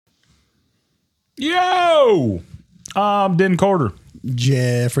Yo! I'm Den Carter.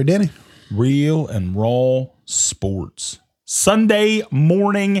 Jeffrey Denny. Real and Raw Sports. Sunday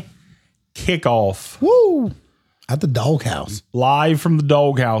morning kickoff. Woo! At the Doghouse. Live from the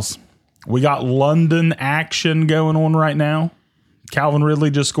Doghouse. We got London action going on right now. Calvin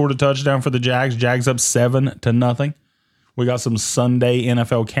Ridley just scored a touchdown for the Jags. Jags up 7-0. We got some Sunday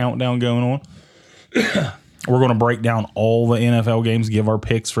NFL countdown going on. We're going to break down all the NFL games, give our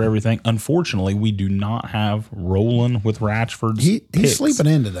picks for everything. Unfortunately, we do not have Roland with Ratchford's He's picks. sleeping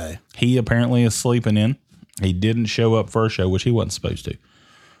in today. He apparently is sleeping in. He didn't show up for a show, which he wasn't supposed to.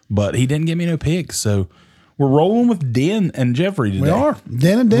 But he didn't give me no picks. So we're rolling with Den and Jeffrey today. We are.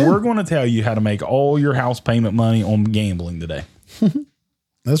 Den and Den. We're going to tell you how to make all your house payment money on gambling today.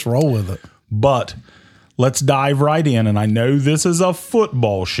 Let's roll with it. But let's dive right in. And I know this is a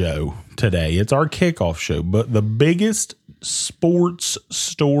football show today. It's our kickoff show. But the biggest sports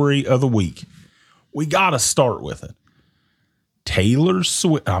story of the week, we got to start with it. Taylor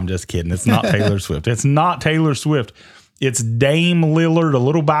Swift. I'm just kidding. It's not Taylor Swift. It's not Taylor Swift. It's Dame Lillard. A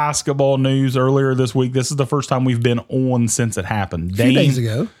little basketball news earlier this week. This is the first time we've been on since it happened. A few days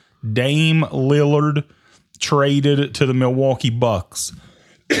ago. Dame Lillard traded to the Milwaukee Bucks.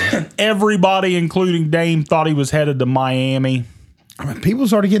 Everybody, including Dame, thought he was headed to Miami. I mean, people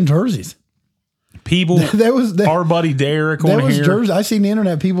started getting jerseys. People, our buddy Derek on here. Jersey. I seen the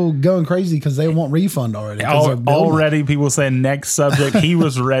internet people going crazy because they want refund already. Already, people saying next subject. He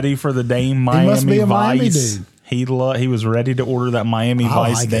was ready for the Dame Miami He must be a Vice. Miami dude. He was ready to order that Miami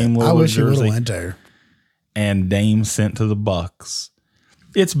Vice like Dame Lillard I wish he would jersey. have went there. And Dame sent to the Bucks.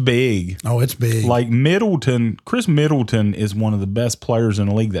 It's big. Oh, it's big. Like Chris Middleton is one of the best players in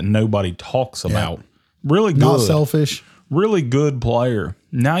the league that nobody talks about. Really good. Not selfish. Really good player.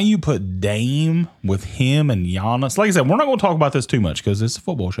 Now you put Dame with him and Giannis. Like I said, we're not going to talk about this too much because it's a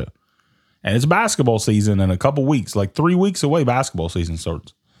football show. And it's basketball season in a couple weeks. Like 3 weeks away, basketball season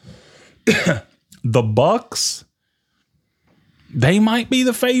starts. The Bucks, they might be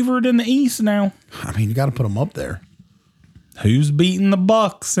the favorite in the East now. I mean, you got to put them up there. Who's beating the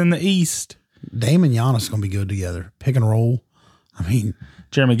Bucks in the East? Dame and Giannis are going to be good together. Pick and roll. I mean,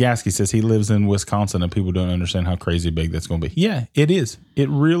 Jeremy Gaskey says he lives in Wisconsin and people don't understand how crazy big that's going to be. Yeah, it is. It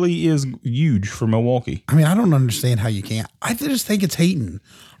really is huge for Milwaukee. I don't understand how you can't. I just think it's hating.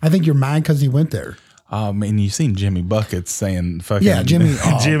 I think you're mad because he went there. And you've seen Jimmy Buckets saying fucking... Yeah, Jimmy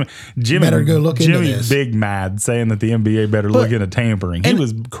better go look into this. Big mad saying that the NBA better look into tampering. He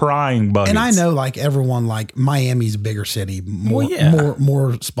was crying buckets. And I know everyone Miami's a bigger city,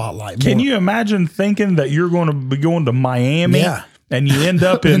 more spotlight. Can you imagine thinking that you're going to be going to Miami? Yeah. And you end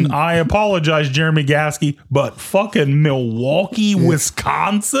up in, I apologize, Jeremy Gaskey, but fucking Milwaukee,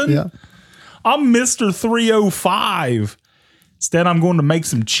 Wisconsin? Yeah. I'm Mr. 305. Instead, I'm going to make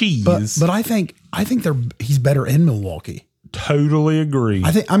some cheese. But I think he's better in Milwaukee. Totally agree.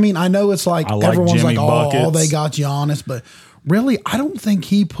 I know it's everyone's Jimmy all they got Giannis, but really, I don't think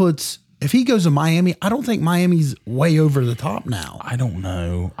he puts. If he goes to Miami, I don't think Miami's way over the top now. I don't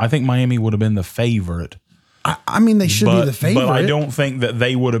know. I think Miami would have been the favorite. They should be the favorite. But I don't think that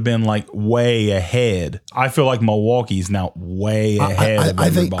they would have been way ahead. I feel like Milwaukee's now way ahead of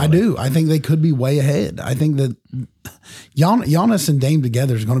everybody. I do. I think they could be way ahead. I think that Giannis and Dame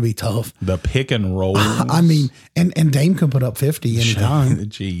together is going to be tough. The pick and roll. And Dame can put up 50 anytime.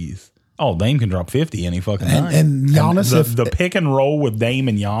 Jeez. Oh, Dame can drop 50 any fucking time. And Giannis, the pick and roll with Dame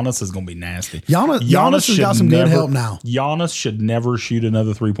and Giannis is going to be nasty. Giannis has got some good help now. Giannis should never shoot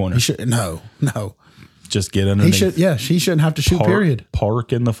another 3-pointer. He should no. Just get underneath. He shouldn't have to shoot. Period.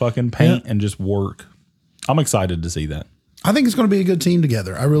 Park in the fucking paint and just work. I'm excited to see that. I think it's going to be a good team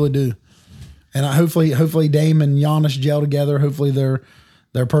together. I really do. And hopefully Dame and Giannis gel together. Hopefully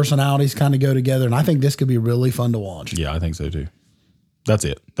their personalities kind of go together. And I think this could be really fun to watch. Yeah, I think so too. That's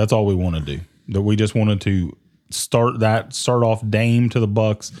it. That's all we want to do. That we just wanted to start off Dame to the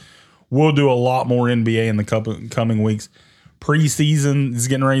Bucks. We'll do a lot more NBA in the coming weeks. Preseason is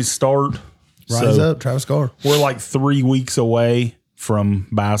getting ready to start. Rise up, Travis Carr. We're 3 weeks away from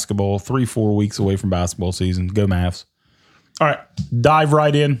basketball, 3-4 weeks away from basketball season. Go Mavs. All right, dive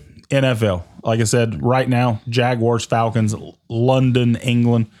right in. NFL. Like I said, right now, Jaguars, Falcons, London,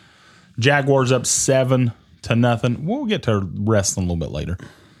 England. Jaguars up 7-0. We'll get to wrestling a little bit later.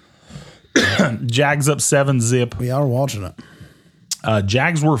 Jags up 7-0. We are watching it.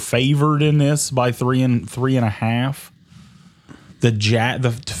 Jags were favored in this by 3.5.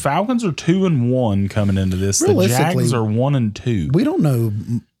 The Falcons are 2-1 coming into this. The Jags are 1-2. We don't know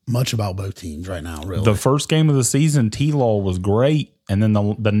much about both teams right now, really. The first game of the season, T-Law was great. And then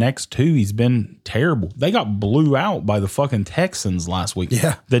the next two, he's been terrible. They got blew out by the fucking Texans last week.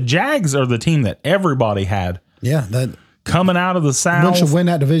 Yeah. The Jags are the team that everybody had. Yeah, that Coming out of the South. should win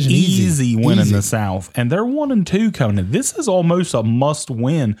that division Easy winning Easy. the South. And they're 1-2 coming in. This is almost a must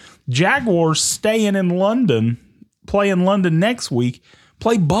win. Jaguars staying in London, play in London next week,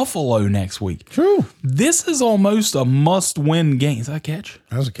 play Buffalo next week. True. This is almost a must win game. Is that a catch?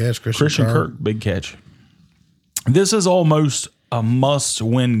 That was a catch, Christian Kirk, big catch. This is almost a must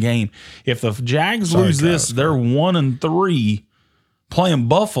win game. If the Jags lose this, they're 1-3 playing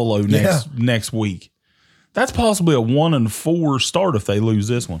Buffalo next week. That's possibly a 1-4 start if they lose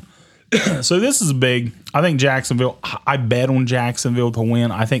this one. So this is big. I think Jacksonville, I bet on Jacksonville to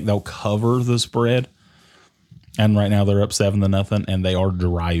win. I think they'll cover the spread. And right now they're up 7-0 and they are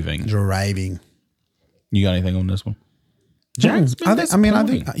driving. You got anything on this one? I think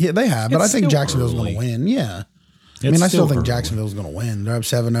they have, but I think Jacksonville's going to win. Yeah. I still think Jacksonville's going to win. They're up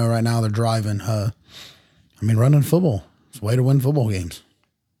 7-0 right now. They're driving. Running football. It's a way to win football games.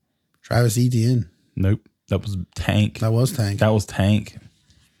 Travis Etienne. Nope. That was Tank. That was Tank.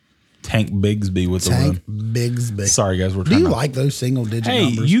 Tank Bigsby with the run. Bigsby. Sorry, guys. Do you like those single digit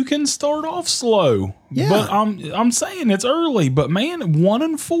numbers? You can start off slow. Yeah. But I'm saying it's early. But, man,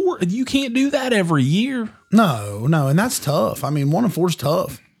 1-4, you can't do that every year. No. And that's tough. 1-4 is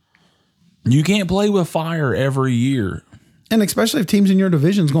tough. You can't play with fire every year. And especially if teams in your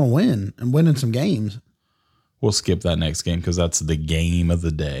division is going to win and win in some games. We'll skip that next game because that's the game of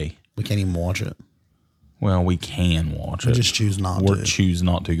the day. We can't even watch it. Well, we can watch it. We just choose not to. We'll choose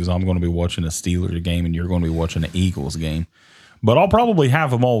not to because I'm going to be watching a Steelers game and you're going to be watching an Eagles game. But I'll probably have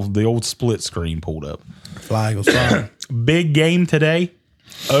them all, the old split screen pulled up. Fly Eagles fly. Big game today.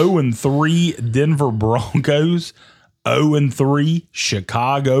 0-3 Denver Broncos. 0-3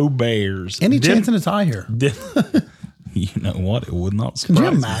 Chicago Bears. Any chance in a tie here? You know what? It would not surprise me.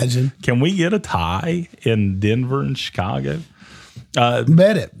 Can you imagine? Can we get a tie in Denver and Chicago?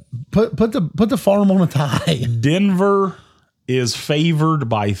 Bet it. Put the farm on a tie. Denver is favored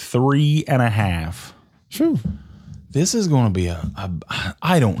by 3.5. True. This is going to be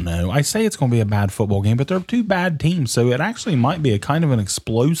I don't know. I say it's going to be a bad football game, but they're two bad teams, so it actually might be a kind of an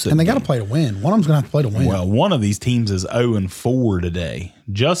explosive. And they got to play to win. One of them's going to have to play to win. Well, one of these teams is 0-4 today.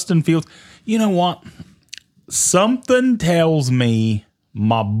 Justin Fields. You know what? Something tells me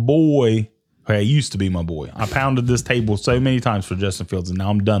my boy. Okay, he used to be my boy. I pounded this table so many times for Justin Fields, and now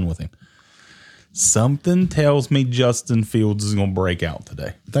I'm done with him. Something tells me Justin Fields is going to break out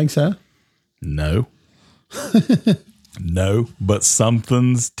today. Think so? No. No, but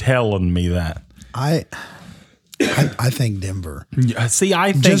something's telling me that. I think Denver. See,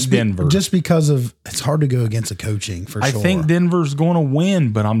 I think Denver. Just because of it's hard to go against the coaching for sure. I think Denver's going to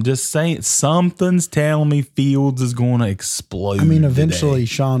win, but I'm just saying something's telling me Fields is going to explode. Eventually today.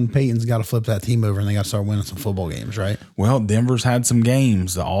 Sean Payton's got to flip that team over and they got to start winning some football games, right? Well, Denver's had some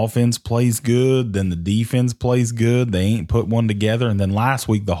games. The offense plays good, then the defense plays good. They ain't put one together, and then last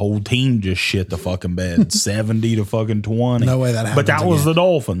week the whole team just shit the fucking bed, 70-20. No way that happened. But that was the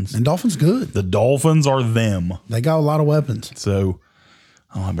Dolphins, and Dolphins good. The Dolphins are them. They got a lot of weapons. So,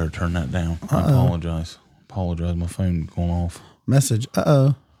 I better turn that down. I apologize. My phone going off. Message.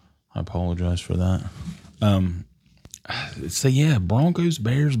 I apologize for that. So, yeah, Broncos,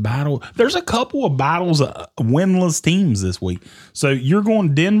 Bears battle. There's a couple of battles, winless teams this week. So, you're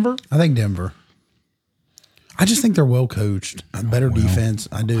going Denver? I think Denver. I just think they're well coached. Better defense.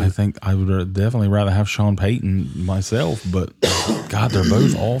 I do. I think I would definitely rather have Sean Payton myself, but God, they're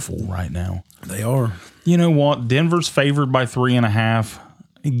both awful right now. They are. You know what? Denver's favored by 3.5.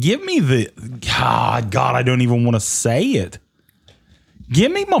 Give me the God. I don't even want to say it.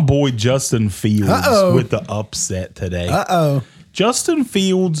 Give me my boy Justin Fields with the upset today. Justin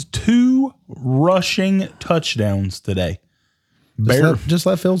Fields 2 rushing touchdowns today. Just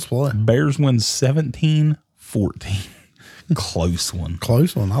let Fields play. Bears win 17-14. Close one.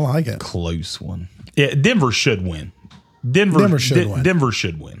 Close one. I like it. Close one. Yeah, Denver should win. Denver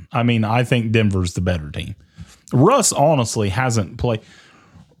should win. I think Denver's the better team. Russ honestly hasn't played.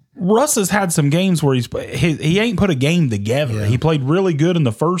 Russ has had some games where he ain't put a game together. Yeah. He played really good in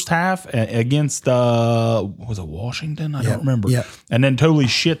the first half against was it Washington? I don't remember. Yeah. And then totally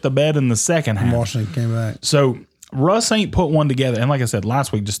shit the bed in the second half. Washington came back. So Russ ain't put one together. And like I said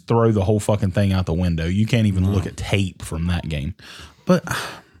last week, just throw the whole fucking thing out the window. You can't even look at tape from that game. But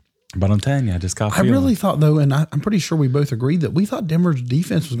But I'm telling you, I just got. I really thought though, and I'm pretty sure we both agreed that we thought Denver's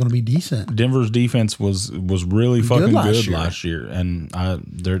defense was going to be decent. Denver's defense was really fucking good last year, and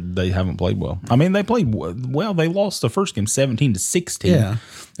they haven't played well. I mean, they played well. They lost the first game 17-16. Yeah,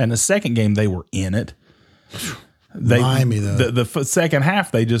 and the second game they were in it. Miami though. The second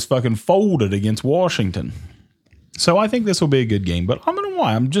half they just fucking folded against Washington. So I think this will be a good game, but I'm going to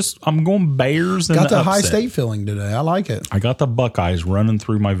why I'm going Bears. Got the high state feeling today. I like it. I got the Buckeyes running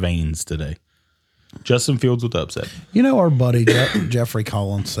through my veins today. Justin Fields with the upset. You know, our buddy Jeffrey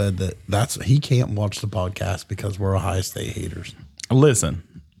Collins said that he can't watch the podcast because we're Ohio State haters. Listen,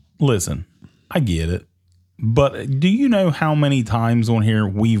 I get it, but do you know how many times on here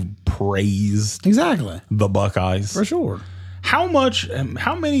we've praised the Buckeyes? For sure. How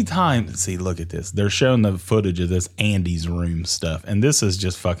many times? See, look at this. They're showing the footage of this Andy's room stuff, and this is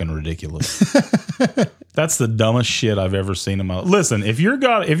just fucking ridiculous. That's the dumbest shit I've ever seen in my life. Listen, if you're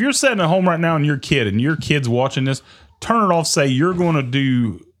sitting at home right now and your kid's watching this, turn it off. Say you're going to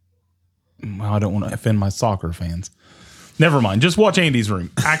do. Well, I don't want to offend my soccer fans. Never mind. Just watch Andy's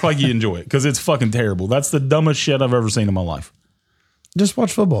room. Act like you enjoy it because it's fucking terrible. That's the dumbest shit I've ever seen in my life. Just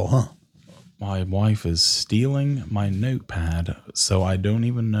watch football, huh? My wife is stealing my notepad, so I don't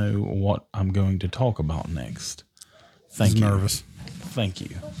even know what I'm going to talk about next. Thank you. Nervous. Thank you.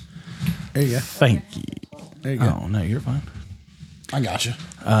 There you go. Thank you. There you go. Oh, no, you're fine. I got you.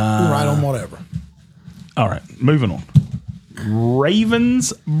 Right on whatever. All right, moving on.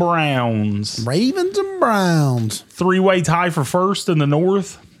 Ravens, Browns. Ravens and Browns. 3-way tie for first in the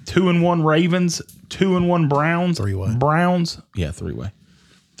North. 2-1 Ravens, 2-1 Browns. 3-way. Browns. Yeah, 3-way.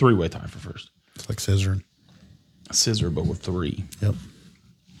 3-way tie for first. It's like scissoring. Scissor, but with 3. Yep.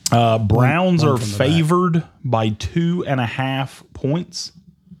 Browns are favored by 2.5 points.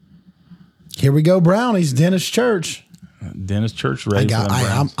 Here we go, Brownies. Dennis Church. Dennis Church ready for them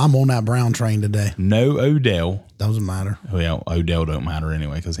Browns. I'm on that Brown train today. No Odell. Doesn't matter. Well, Odell don't matter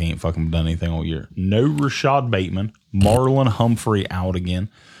anyway because he ain't fucking done anything all year. No Rashad Bateman. Marlon Humphrey out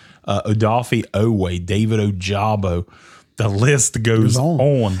again. Odafe Owe. David Ojabo. The list goes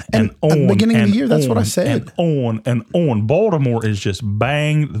on and on. At the beginning of the year, that's what I said. And on. Baltimore is just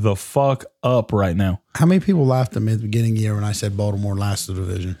banged the fuck up right now. How many people laughed at me at the beginning of the year when I said Baltimore last the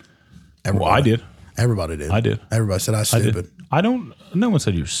division? Well, I did. Everybody did. I did. Everybody said I was stupid. No one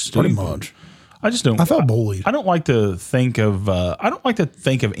said you're stupid. Pretty much. I just don't. I felt bullied. I don't like to think of.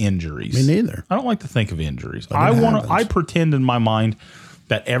 Injuries. Me neither. I don't like to think of injuries. I pretend in my mind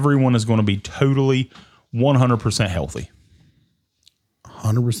that everyone is going to be totally 100% healthy.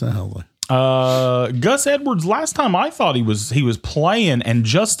 100% healthy. Gus Edwards, last time I thought he was playing, and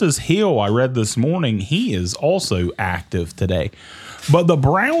Justice Hill, I read this morning, he is also active today. But the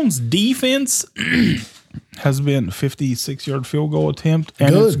Browns defense has been 56-yard field goal attempt,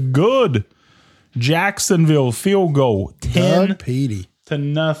 and it's good. Jacksonville field goal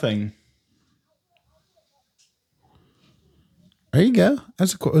 10-0. There you go.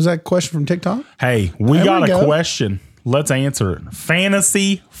 Was that a question from TikTok? Hey, we got a question. Let's answer it.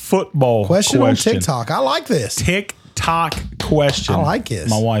 Fantasy football question on TikTok. I like this. TikTok question. I like this.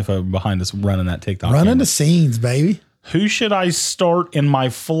 My wife behind us running that TikTok. Running the scenes, baby. Who should I start in my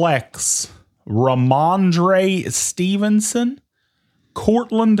flex? Ramondre Stevenson,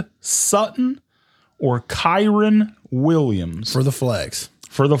 Cortland Sutton, or Kyron Williams? For the flex.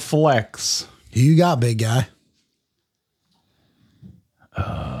 Who you got, big guy?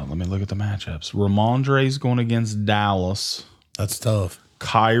 Let me look at the matchups. Ramondre's going against Dallas. That's tough.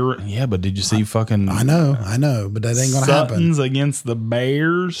 Kyron, yeah, but did you see I know, but that ain't going to happen. Sutton's against the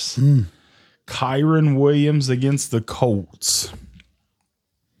Bears. Kyron Williams against the Colts.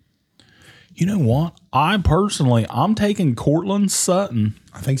 You know what? I'm taking Cortland Sutton.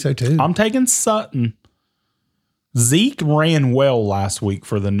 I think so too. I'm taking Sutton. Zeke ran well last week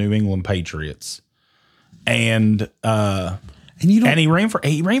for the New England Patriots. And he ran for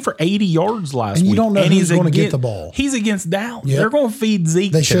 80 yards last week. And you don't know who's going to get the ball. He's against Dallas. Yep. They're going to feed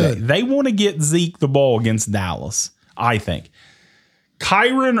Zeke today. Should. They want to get Zeke the ball against Dallas, I think.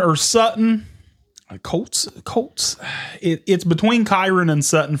 Kyron or Sutton? Colts. It's between Kyron and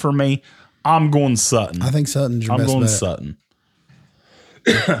Sutton for me. I'm going Sutton. I think Sutton's your best bet. I'm going Sutton.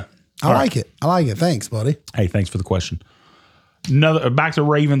 I like it. Thanks, buddy. Hey, thanks for the question. Back to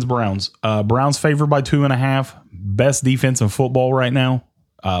Ravens, Browns. Browns favored by 2.5. Best defense in football right now.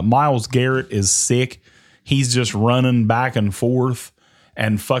 Myles Garrett is sick. He's just running back and forth,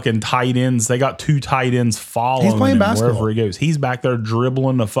 and fucking tight ends. They got 2 tight ends following him wherever he goes. He's back there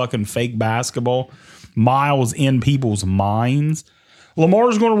dribbling the fucking fake basketball. Miles in people's minds.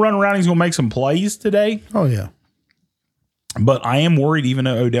 Lamar's going to run around. He's going to make some plays today. Oh, yeah. But I am worried, even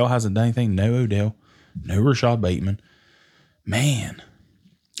though Odell hasn't done anything. No Odell, no Rashad Bateman. Man,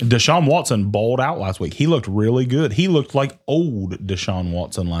 Deshaun Watson balled out last week. He looked really good. He looked like old Deshaun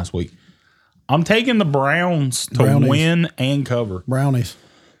Watson last week. I'm taking the Browns to win and cover. Brownies.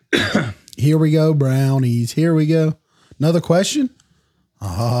 Here we go, Brownies. Here we go. Another question?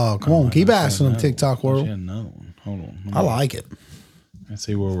 Oh, come on. Keep asking them, TikTok world. Hold on. I like it. Let's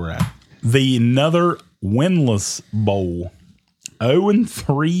see where we're at. Another winless bowl.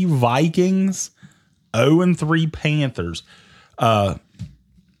 0-3 Vikings, 0-3 Panthers.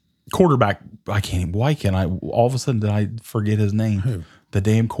 Quarterback, why can't I? All of a sudden, did I forget his name? Who? The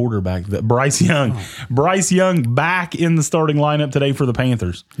damn quarterback, Bryce Young. Oh. Bryce Young back in the starting lineup today for the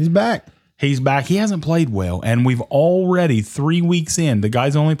Panthers. He's back. He hasn't played well, and we've already 3 weeks in. The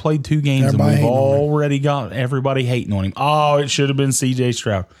guy's only played 2 games, and we've already got everybody hating on him. Oh, it should have been C.J.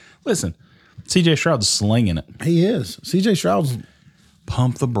 Stroud. Listen, C.J. Stroud's slinging it. He is. C.J. Stroud's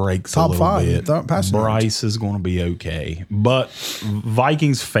pump the brakes a little bit. Bryce is going to be okay, but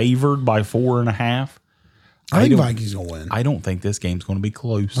Vikings favored by 4.5. I think Vikings going to win. I don't think this game's going to be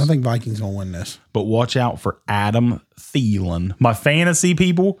close. I think Vikings going to win this. But watch out for Adam Thielen. My fantasy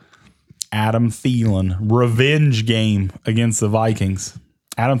people, Adam Thielen. Revenge game against the Vikings.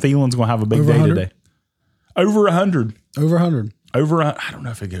 Adam Thielen's going to have a big day today. Over 100. Over 100. I don't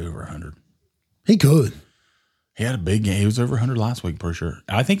know if he'd go over 100. He could. He had a big game. He was over 100 last week, for sure.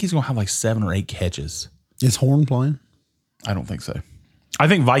 I think he's going to have like 7 or 8 catches. Is Horn playing? I don't think so. I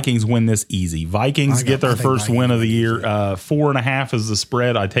think Vikings win this easy. Vikings get their first win of the year. 4.5 is the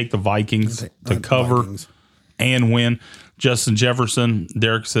spread. I take the Vikings to cover and win. Justin Jefferson,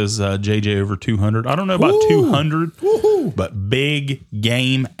 Derek says JJ over 200. I don't know about 200, but big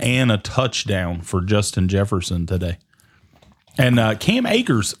game and a touchdown for Justin Jefferson today. And Cam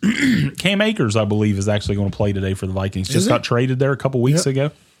Akers, I believe, is actually going to play today for the Vikings. Just got traded there a couple weeks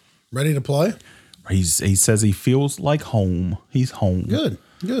ago. Ready to play? He says he feels like home. He's home. Good.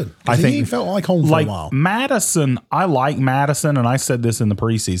 I think he felt like home for a while. Madison, I like Madison, and I said this in the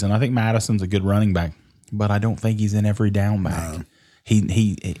preseason. I think Madison's a good running back, but I don't think he's in every down back. No.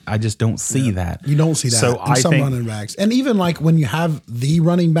 I just don't see that. You don't see that. So I think running backs, and even like when you have the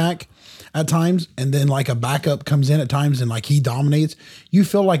running back at times, and then like a backup comes in at times, and like he dominates, you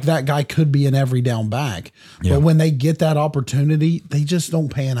feel like that guy could be an every down back. Yeah. But when they get that opportunity, they just don't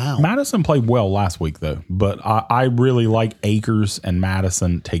pan out. Madison played well last week though, but I really like Akers and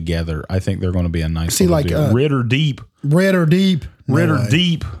Madison together. I think they're going to be a nice. See, like Ritter deep. No deep.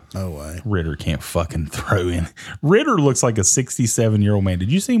 No way. Ritter can't fucking throw in. Ritter looks like a 67-year-old man.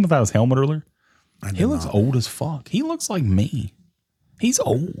 Did you see him without his helmet earlier? He looks old as fuck. He looks like me. He's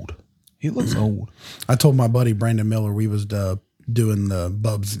old. He looks old. I told my buddy Brandon Miller we was doing the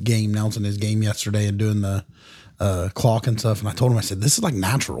Bubs game, announcing his game yesterday, and doing the clock and stuff. And I told him, I said, this is like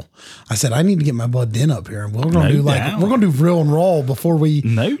natural. I said, I need to get my bud Den up here, and we're gonna we're gonna do real and raw before we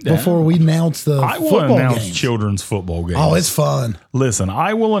announce the I will announce children's football games. Oh, it's fun. Listen,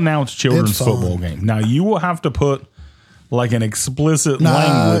 I will announce children's football game. Now you will have to put like an explicit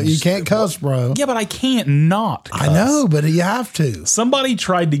language. You can't cuss, bro. Yeah, but I can't not cuss. I know, but you have to. Somebody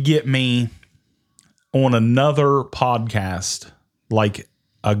tried to get me on another podcast, like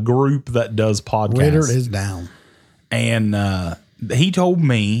a group that does podcasts. Ritter is down. And he told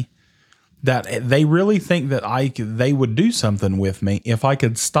me that they really think that they would do something with me if I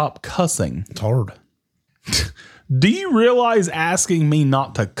could stop cussing. It's hard. Do you realize asking me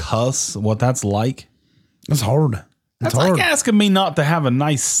not to cuss, what that's like? It's hard. That's like asking me not to have a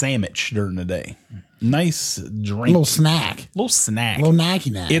nice sandwich during the day. Nice drink. A little snack. Little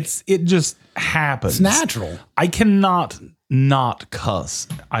nacky nack. It just happens. It's natural. I cannot not cuss.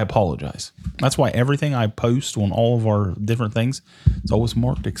 I apologize. That's why everything I post on all of our different things, it's always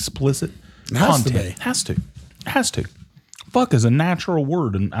marked explicit content. Has to. Fuck is a natural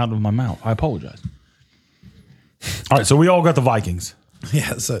word out of my mouth. I apologize. All right, so we all got the Vikings.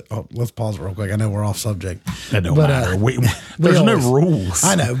 Yeah, so let's pause real quick. I know we're off subject. That don't matter. There's no rules.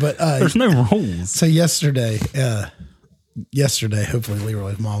 I know, but there's no rules. So yesterday, hopefully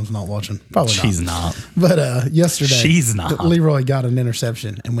Leroy's mom's not watching. Probably not. She's not. But yesterday, she's not. Leroy got an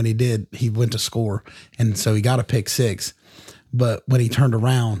interception, and when he did, he went to score, and so he got a pick six. But when he turned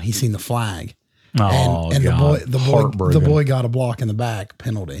around, he seen the flag. Oh, and God. the boy got a block in the back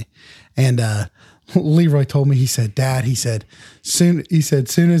penalty, and Leroy told me, he said, Dad, soon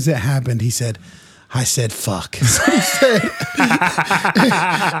as it happened, he said, I said, fuck. He said.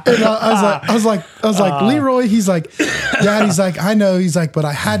 And I was like, Leroy, he's like, Dad, he's like, I know. He's like, but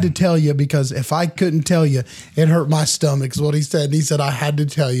I had to tell you because if I couldn't tell you, it hurt my stomach is what he said. And he said, I had to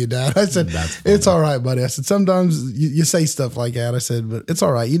tell you, Dad. I said, it's all right, buddy. I said, sometimes you say stuff like that. I said, but it's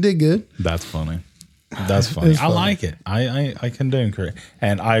all right. You did good. That's funny. That's funny. I like it. I condone correct.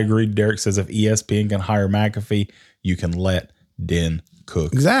 And I agree. Derek says if ESPN can hire McAfee, you can let Den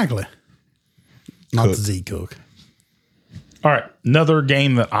cook. Exactly. Not the Z cook. All right. Another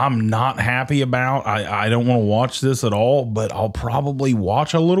game that I'm not happy about. I don't want to watch this at all, but I'll probably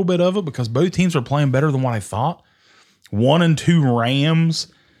watch a little bit of it because both teams are playing better than what I thought. 1-2 Rams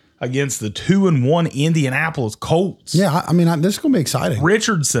against the 2-1 Indianapolis Colts. Yeah, I mean, this is going to be exciting.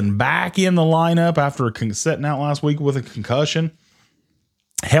 Richardson back in the lineup after sitting out last week with a concussion.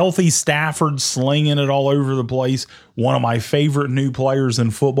 Healthy Stafford slinging it all over the place. One of my favorite new players in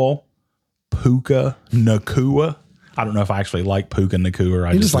football, Puka Nacua. I don't know if I actually like Puka Nacua.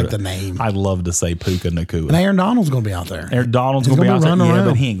 I just like the name. I love to say Puka Nacua. And Aaron Donald's going to be out there. Aaron Donald's going to be out there. Yeah,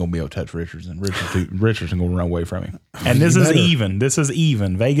 but he ain't going to be able to touch Richardson. Richardson going to run away from him. And this is even. This is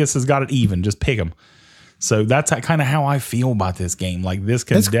even. Vegas has got it even. Just pick him. So that's kind of how I feel about this game. Like this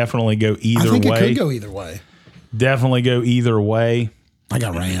can definitely go either way. I think it could go either way. Definitely go either way. I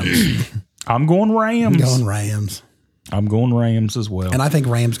got Rams. I'm going Rams. I'm going Rams as well. And I think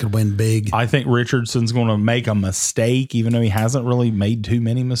Rams could win big. I think Richardson's going to make a mistake, even though he hasn't really made too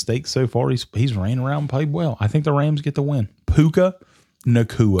many mistakes so far. He's ran around and played well. I think the Rams get the win. Puka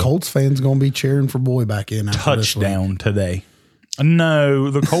Nacua. Colts fans going to be cheering for Boy back in. Touchdown today.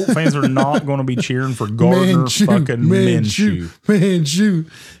 No, the Colt fans are not going to be cheering for Gardner fucking Minshew. Minshew.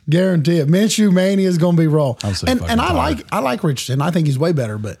 Guarantee it. Minshew mania is going to be raw. And I like Richardson. I think he's way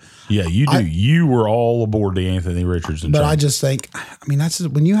better, but yeah, you do. You were all aboard the Anthony Richardson. But train. I just think, I mean, that's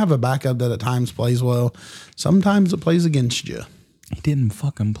when you have a backup that at times plays well, sometimes it plays against you. He didn't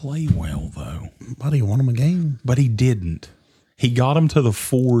fucking play well though. But he won him a game. But he didn't. He got him to the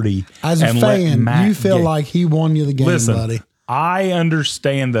 40. As a fan, you feel like he won you the game, buddy. I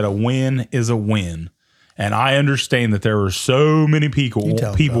understand that a win is a win. And I understand that there are so many people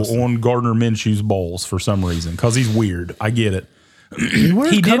on Gardner Minshew's balls for some reason because he's weird. I get it. He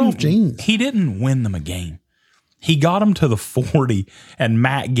didn't win them a game. He got them to the 40, and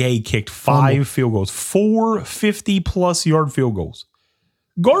Matt Gay kicked 5 field goals, 4 50-plus yard field goals.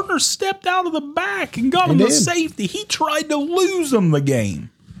 Gardner stepped out of the back and got him the safety. He tried to lose them the game,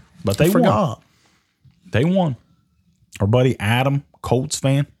 but they won. They won. Our buddy Adam, Colts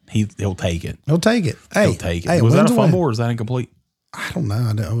fan, he'll take it. He'll take it. He'll take it. Hey, was that a fumble or is that incomplete? I don't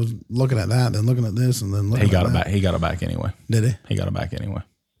know. I was looking at that, then looking at this, and then looking at that. He got it back. He got it back anyway. Did he? He got it back anyway.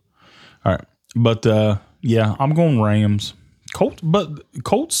 All right. But, yeah, I'm going Rams. Colts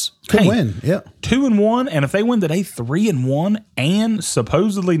could win. Yeah. 2-1. And if they win today, 3-1. And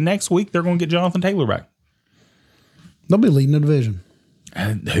supposedly next week, they're going to get Jonathan Taylor back. They'll be leading the division.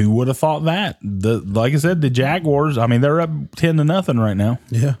 And who would have thought that? Like I said, the Jaguars, I mean, they're up 10-0 right now.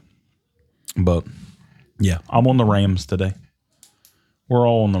 Yeah. But, yeah, I'm on the Rams today. We're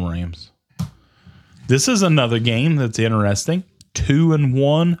all on the Rams. This is another game that's interesting.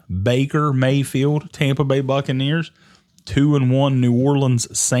 2-1 Baker Mayfield, Tampa Bay Buccaneers. 2-1 New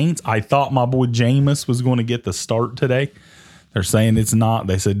Orleans Saints. I thought my boy Jameis was going to get the start today. They're saying it's not.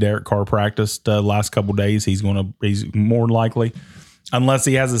 They said Derek Carr practiced last couple days. He's more likely. Unless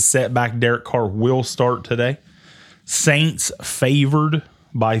he has a setback, Derek Carr will start today. Saints favored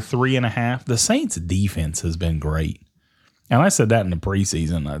by 3.5. The Saints defense has been great. And I said that in the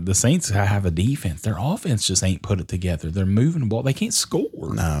preseason. The Saints have a defense. Their offense just ain't put it together. They're moving the ball. They can't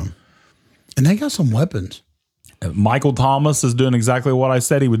score. No. And they got some weapons. Michael Thomas is doing exactly what I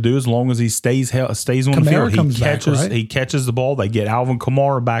said he would do as long as he stays on the field. He catches the ball. They get Alvin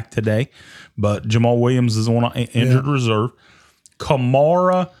Kamara back today. But Jamal Williams is on injured reserve.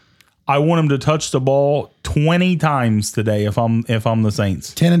 Kamara, I want him to touch the ball 20 times today if I'm the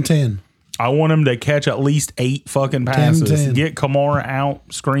Saints. 10-10. I want him to catch at least 8 fucking passes. 10-10. Get Kamara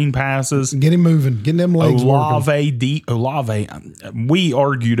out, screen passes. Get him moving. Get them legs Olave, we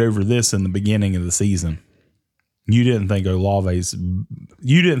argued over this in the beginning of the season. You didn't think Olave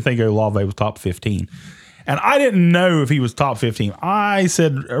was top 15. And I didn't know if he was top 15. I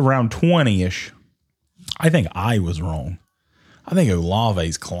said around 20-ish. I think I was wrong. I think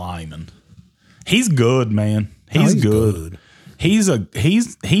Olave's climbing. He's good, man. He's good. He's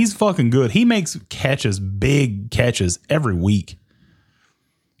fucking good. He makes big catches every week.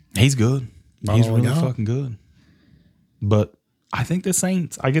 He's good. He's really fucking good. But I think the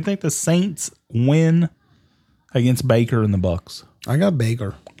Saints win against Baker and the Bucks. I got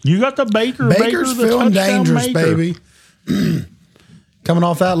Baker. You got the Baker. Baker's feeling dangerous, baby. Coming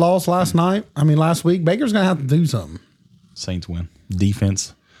off that loss last week, Baker's going to have to do something. Saints win.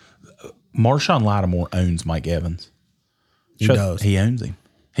 Defense. Marshawn Lattimore owns Mike Evans. He does. He owns him.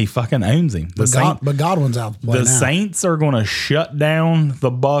 He fucking owns him. But Godwin's out to play The now. Saints are going to shut down the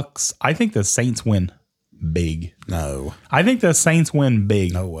Bucks. I think the Saints win big. No. I think the Saints win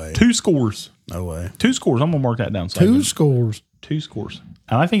big. No way. 2 scores. No way. 2 scores. I'm going to mark that down. 2 scores. 2 scores.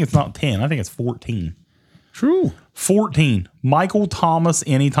 And I think it's not 10. I think it's 14. True. 14. Michael Thomas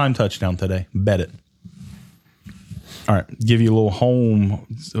anytime touchdown today. Bet it. All right, give you a little home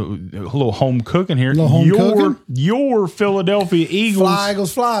cooking here. Cooking? Your Philadelphia Eagles. Fly,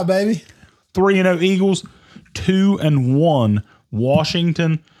 Eagles, fly, baby. 3-0 Eagles. 2-1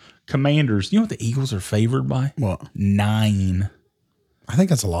 Washington Commanders. You know what the Eagles are favored by? What? 9. I think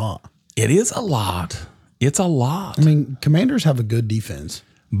that's a lot. It is a lot. It's a lot. I mean, Commanders have a good defense.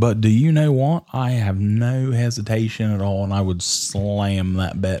 But do you know what? I have no hesitation at all, and I would slam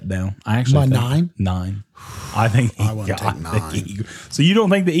that bet down. I actually by think 9? 9. I think I wouldn't take 9. So you don't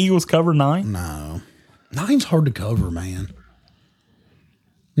think the Eagles cover 9? No. 9's hard to cover, man.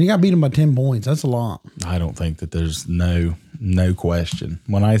 You got to beat them by 10 points. That's a lot. I don't think that there's no question.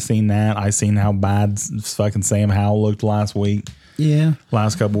 When I seen that, I seen how bad fucking Sam Howell looked last week. Yeah.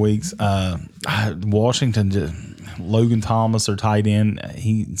 Last couple weeks. Washington, Logan Thomas, their tight end,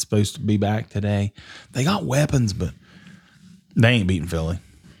 he's supposed to be back today. They got weapons, but they ain't beating Philly.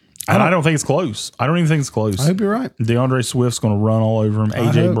 And I don't think it's close. I don't even think it's close. I hope you're right. DeAndre Swift's going to run all over him.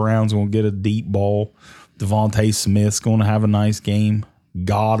 A.J. Brown's going to get a deep ball. Devontae Smith's going to have a nice game.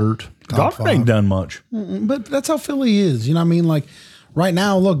 Goddard ain't done much. But that's how Philly is. You know what I mean? Like, right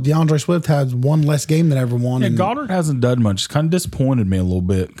now, look, DeAndre Swift has one less game than ever won. Yeah, Goddard hasn't done much. It's kind of disappointed me a little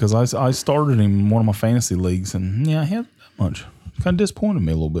bit because I started him in one of my fantasy leagues, and he hasn't done much. Kind of disappointed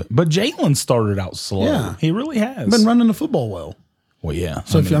me a little bit. But Jalen started out slow. Yeah. He really has. Been running the football well. Well, yeah.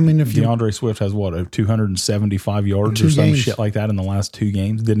 So if DeAndre Swift has 275 yards or some shit like that in the last 2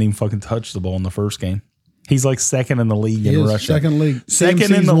 games. Didn't even fucking touch the ball in the first game. He's like second in the league in rushing.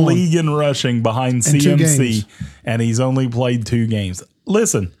 Second in the league in rushing behind CMC, and he's only played 2 games.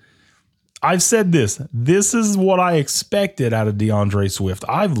 Listen, I've said this. This is what I expected out of DeAndre Swift.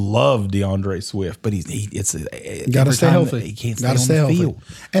 I've loved DeAndre Swift, but it's got to stay healthy. He can't stay on the field.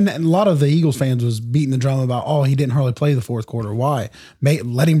 And a lot of the Eagles fans was beating the drum about, he didn't hardly play the fourth quarter. Why?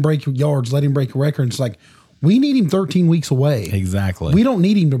 Let him break yards. Let him break a record. It's like, we need him 13 weeks away. Exactly. We don't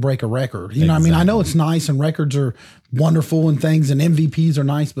need him to break a record. You know what I mean? I know it's nice and records are wonderful and things and MVPs are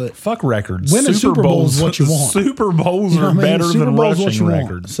nice, but fuck records. Winning Super Bowls is what you want. Super Bowls are better than rushing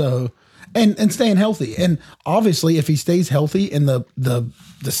records. So, and staying healthy. And obviously, if he stays healthy in the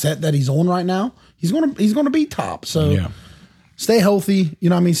set that he's on right now, he's gonna be top. So stay healthy. You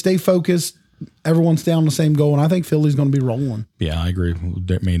know what I mean? Stay focused. Everyone stay on the same goal, and I think Philly's going to be rolling. Yeah, I agree.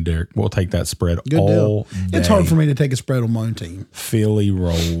 Me and Derek, we'll take that spread all day. It's hard for me to take a spread on my own team. Philly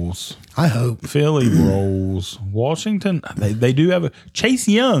rolls. I hope. Philly rolls. Washington, they do have Chase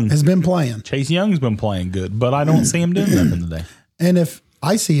Young. Has been playing. Chase Young's been playing good, but I don't see him doing nothing today. And if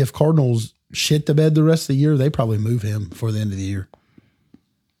Cardinals shit the bed the rest of the year, they probably move him before the end of the year.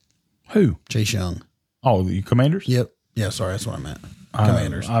 Who? Chase Young. Oh, the Commanders? Yep. Yeah, sorry, that's what I meant.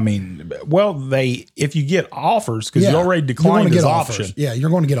 Commanders. If you get offers, because you already declined his option. Yeah, you're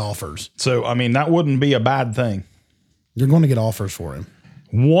going to get offers. So, that wouldn't be a bad thing. You're going to get offers for him.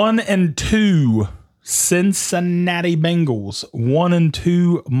 1-2 Cincinnati Bengals.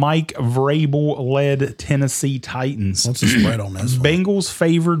 1-2 Mike Vrabel-led Tennessee Titans. What's the spread on this one? Bengals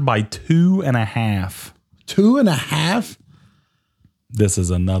favored by 2.5. 2.5? This is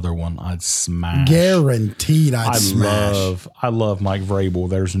another one I'd smash. Guaranteed I'd smash. I love Mike Vrabel.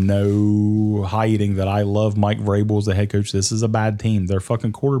 There's no hiding that I love Mike Vrabel as the head coach. This is a bad team. Their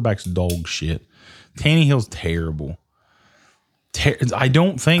fucking quarterback's dog shit. Tannehill's terrible. I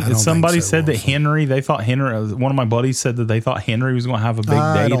don't think somebody said that Henry, they thought Henry, one of my buddies said that they thought Henry was going to have a big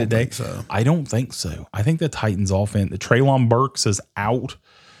day today. I don't think so. I think the Titans offense, Treylon Burks is out.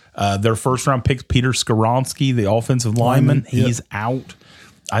 Their first round pick, Peter Skoronski, the offensive lineman, he's out.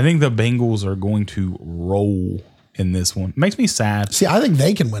 I think the Bengals are going to roll in this one. Makes me sad. See, I think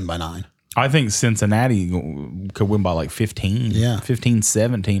they can win by 9. I think Cincinnati could win by like 15. Yeah. 15,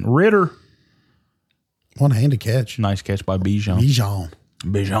 17. Ritter. One-handed catch. Nice catch by Bijan. Bijan.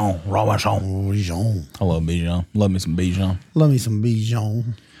 I love Bijan. Love me some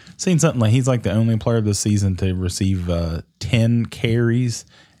Bijan. Seen something like he's like the only player this season to receive 10 carries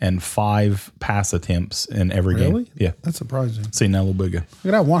and 5 pass attempts in every game. Yeah. That's surprising. Seen that little bigger.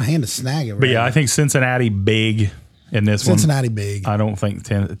 Look at that one-handed snag. But yeah, I think Cincinnati big in this Cincinnati one. big. I don't think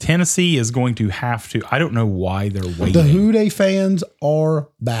Tennessee is going to have to. I don't know why they're waiting. The Houday fans are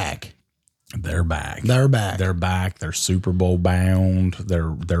back. They're back. They're back. They're back. They're Super Bowl bound.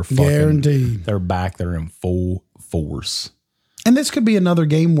 They're fucking guaranteed. They're back. They're in full force. And this could be another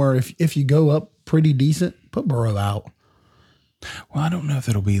game where if you go up pretty decent, put Burrow out. Well, I don't know if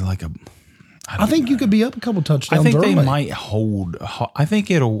it'll be like a. I think you could be up a couple touchdowns. I think early. they might hold. I think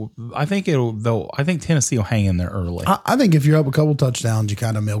Tennessee will hang in there early. I think if you're up a couple touchdowns, you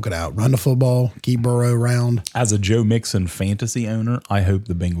kind of milk it out. Run the football, keep Burrow around. As a Joe Mixon fantasy owner, I hope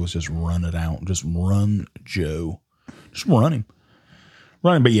the Bengals just run it out. Just run Joe. Just run him.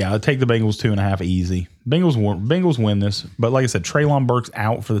 Run him. But yeah, I'll take the Bengals 2.5 easy. Bengals win this. But like I said, Treylon Burks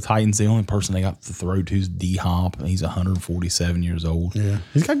out for the Titans. The only person they got to throw to is D-Hop. He's 147 years old. Yeah.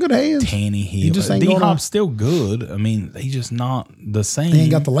 He's got good hands. Tannehill. D-Hop's still good. I mean, he's just not the same. He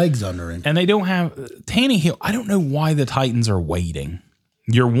ain't got the legs under him. And they don't have Tannehill. I don't know why the Titans are waiting.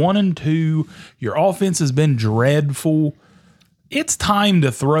 You're 1-2. Your offense has been dreadful. It's time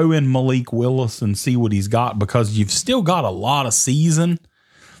to throw in Malik Willis and see what he's got because you've still got a lot of season.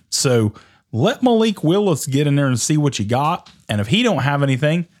 So let Malik Willis get in there and see what you got. And if he don't have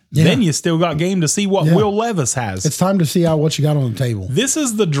anything, then you still got game to see what Will Levis has. It's time to see what you got on the table. This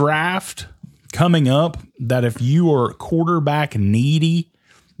is the draft coming up that if you are quarterback needy,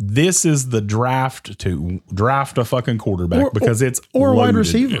 this is the draft to draft a fucking quarterback because it's or a loaded. wide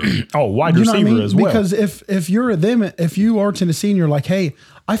receiver. Wide receiver as well. Because if you're them, if you are Tennessee and you're like, hey,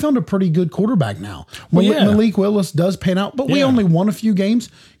 I found a pretty good quarterback now. Malik Willis does pan out, but we only won a few games.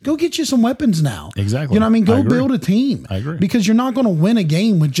 Go get you some weapons now. Exactly. You know what I mean? Go build a team. I agree. Because you're not going to win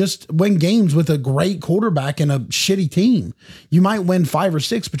games with a great quarterback and a shitty team. You might win 5 or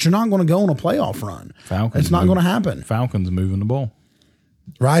 6, but you're not going to go on a playoff run. It's not going to happen. Falcons moving the ball.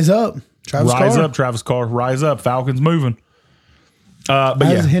 Rise up. Travis Carr. Rise up. Falcons moving. But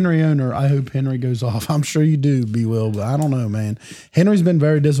as a Henry owner, I hope Henry goes off. I'm sure you do, B. Will, but I don't know, man. Henry's been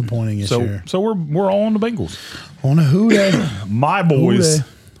very disappointing this year. So we're all on the Bengals. On a Houday. My boys.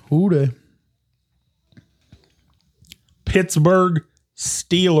 Houday. Pittsburgh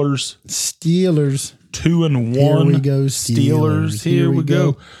Steelers. 2-1.2-1. Here we go, Steelers. Here we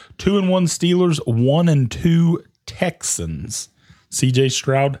go. 2-1 Steelers. 1-2 Texans. CJ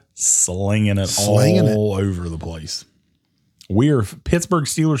Stroud slinging it all over the place. We're Pittsburgh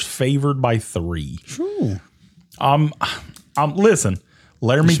Steelers favored by 3. True. Listen,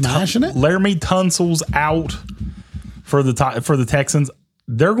 Laramie Tunsil's out for the Texans.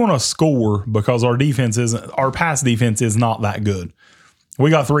 They're going to score because our pass defense is not that good.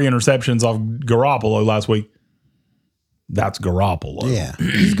 We got 3 interceptions off Garoppolo last week. That's Garoppolo. Yeah,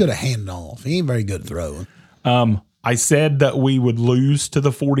 he's good at handing off. He ain't very good at throwing. I said that we would lose to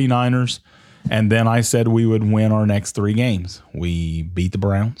the 49ers, and then I said we would win our next 3 games. We beat the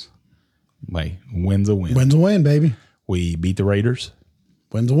Browns. Win's a win. Win's a win, baby. We beat the Raiders.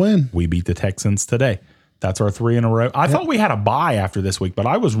 Win's a win. We beat the Texans today. That's our 3 in a row. I thought we had a bye after this week, but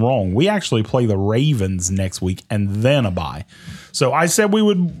I was wrong. We actually play the Ravens next week and then a bye. So I said we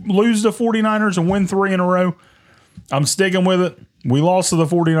would lose the 49ers and win 3 in a row. I'm sticking with it. We lost to the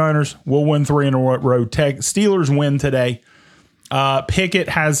 49ers. We'll win 3 in a row. Steelers win today. Pickett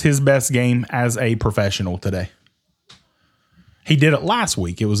has his best game as a professional today. He did it last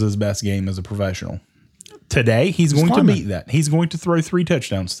week. It was his best game as a professional. Today, he's going to beat that. He's going to throw 3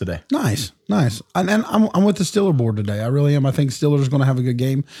 touchdowns today. Nice. And I'm with the Steeler board today. I really am. I think Steelers going to have a good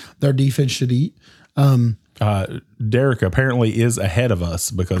game. Their defense should eat. Derek apparently is ahead of us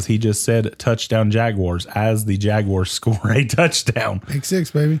because he just said touchdown Jaguars as the Jaguars score a touchdown. Pick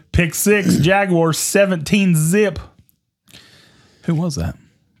 6, baby. Pick 6, Jaguars 17-zip. Who was that?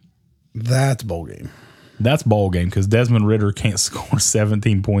 That's bowl game. That's ball game because Desmond Ridder can't score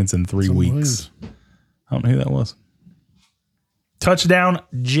 17 points in 3 weeks. I don't know who that was. Touchdown,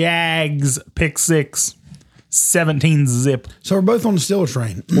 Jags, pick 6, 17-zip. So we're both on the Steelers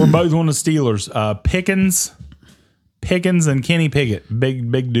train. We're both on the Steelers. Pickens and Kenny Pickett,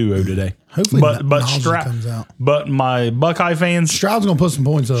 big duo today. Hopefully, but Stroud comes out. But my Buckeye fans, Stroud's going to put some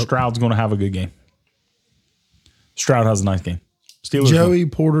points up. Stroud's going to have a good game. Stroud has a nice game. Steelers Joey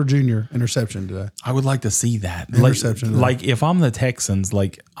Porter Jr. interception today. I would like to see that interception. Like if I'm the Texans,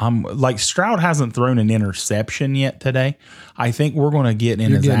 I'm Stroud hasn't thrown an interception yet today. I think we're going to get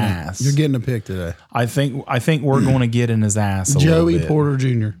in his ass. You're getting a pick today. I think we're going to get in his ass. Joey Porter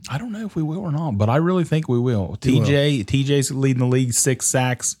Jr. I don't know if we will or not, but I really think we will. TJ's leading the league 6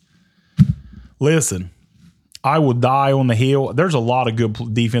 sacks. Listen, I will die on the hill. There's a lot of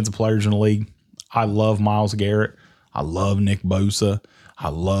good defensive players in the league. I love Myles Garrett. I love Nick Bosa. I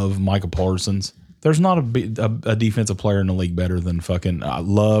love Micah Parsons. There's not a defensive player in the league better than fucking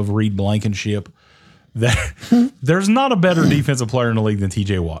Love, Reed Blankenship. There's not a better defensive player in the league than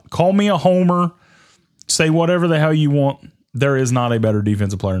TJ Watt. Call me a homer. Say whatever the hell you want. There is not a better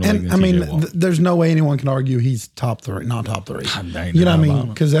defensive player in the league than TJ Watt. There's no way anyone can argue he's top 3, not top 3. You know what I mean?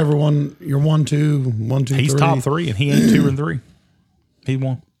 Because everyone, you're 1, 2, 1, 2, 3. He's top 3, and he ain't 2 and 3. He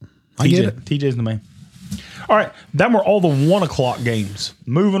won. I get it. TJ's the man. All right, that were all the 1 o'clock games.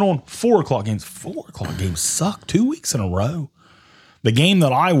 Moving on, 4 o'clock games. 4 o'clock games suck 2 weeks in a row. The game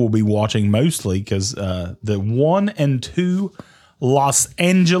that I will be watching mostly because the 1 and 2 Los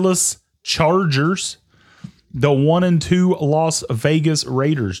Angeles Chargers, the 1 and 2 Las Vegas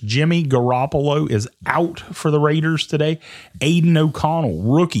Raiders. Jimmy Garoppolo is out for the Raiders today. Aiden O'Connell,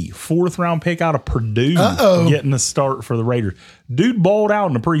 rookie, 4th round pick out of Purdue, getting the start for the Raiders. Dude balled out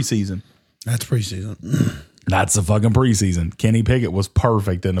in the preseason. That's preseason. That's the fucking preseason. Kenny Pickett was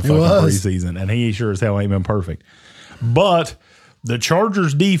perfect in the fucking preseason, and he sure as hell ain't been perfect. But the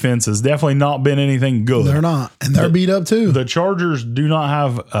Chargers defense has definitely not been anything good. They're not, and they're beat up too. The Chargers do not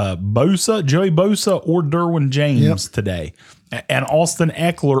have Joey Bosa or Derwin James today. And Austin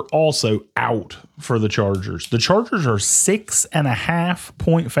Eckler also out for the Chargers. The Chargers are 6.5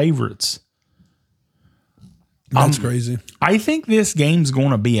 point favorites. That's crazy. I think this game's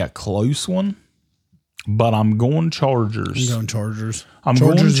going to be a close one, but I'm going Chargers. I'm going Chargers. I'm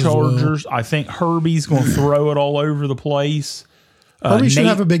going Chargers. Well. I think Herbie's going to throw it all over the place. Herbie should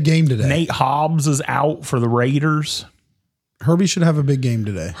have a big game today. Nate Hobbs is out for the Raiders. Herbie should have a big game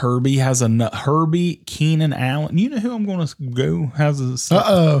today. Herbie, Keenan Allen. You know who I'm going to go has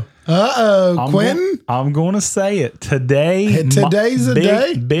a Quentin? I'm going to say it. Today's the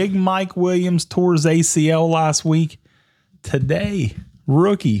day. Big Mike Williams tore his ACL last week. Today,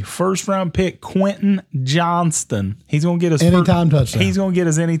 rookie, 1st round pick, Quentin Johnston. He's going to get his anytime touchdown. He's going to get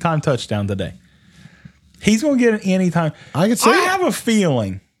his anytime touchdown today. He's going to get an anytime. I can see. I have a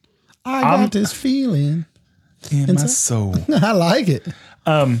feeling. I got this feeling in my soul. I like it.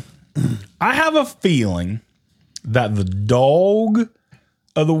 I have a feeling that the dog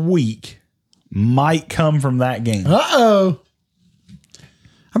of the week might come from that game. I'll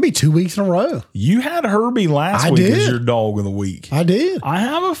be 2 weeks in a row. You had Herbie last week as your dog of the week. I did. I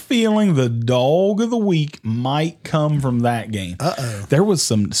have a feeling the dog of the week might come from that game. There was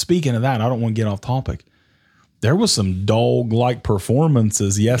some, speaking of that, I don't want to get off topic. There was some dog-like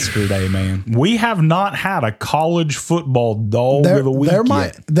performances yesterday, man. We have not had a college football dog of the week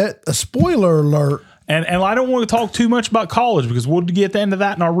yet. A spoiler alert. And I don't want to talk too much about college because we'll get into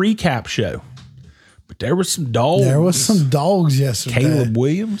that in our recap show. But there was some dogs. There was some dogs yesterday. Caleb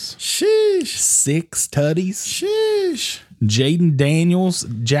Williams. Sheesh. 6 tutties. Sheesh. Jaden Daniels,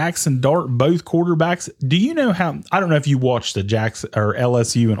 Jackson Dart, both quarterbacks. Do you know how? I don't know if you watched the Jackson or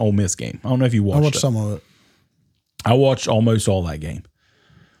LSU and Ole Miss game. I don't know if you watched it. I watched some of it. I watched almost all that game.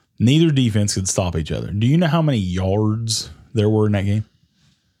 Neither defense could stop each other. Do you know how many yards there were in that game?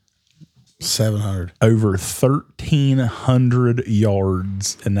 700. Over 1,300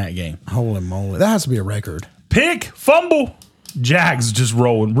 yards in that game. Holy moly. That has to be a record. Pick, fumble. Jags just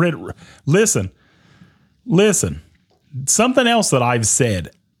rolling. Listen. Something else that I've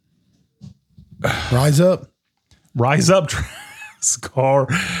said. Rise up. Rise up, Travis Carr.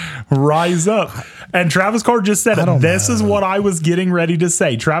 Rise up. And Travis Carr just said it. This is what I was getting ready to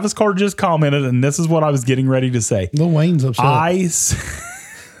say. Travis Carr just commented, and this is what I was getting ready to say. Lil Wayne's upset.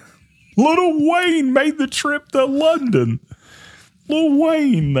 Lil Wayne made the trip to London. Lil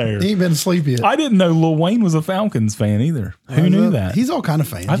Wayne there. He ain't been asleep yet. I didn't know Lil Wayne was a Falcons fan either. Who knew that? He's all kind of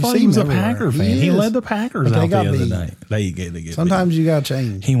fans. I thought he was a Packer fan. He led the Packers out the other day. They get sometimes you got to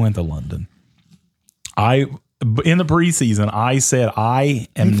change. He went to London. In the preseason, I said I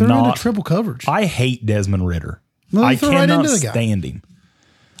am not triple coverage. I hate Desmond Ridder. No, I cannot stand him.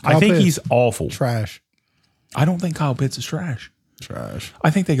 I think he's awful. Trash. I don't think Kyle Pitts is trash. Trash.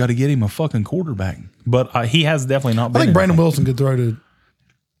 I think they got to get him a fucking quarterback. But he has definitely not been. I think Brandon Wilson could throw to.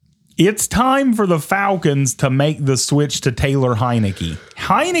 It's time for the Falcons to make the switch to Taylor Heineke.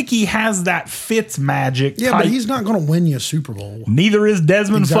 Heineke has that Fitz magic. Yeah, but he's not going to win you a Super Bowl. Neither is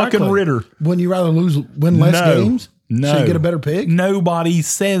Desmond fucking Ridder. Wouldn't you rather win less games? No. So you get a better pick? Nobody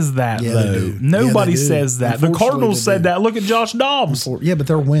says that, though. Nobody says that. The Cardinals said that. Look at Josh Dobbs. Yeah, but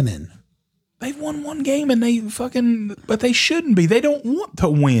they're winning. They've won one game and but they shouldn't be. They don't want to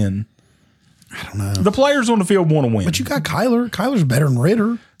win. I don't know. The players on the field want to win. But you got Kyler. Kyler's better than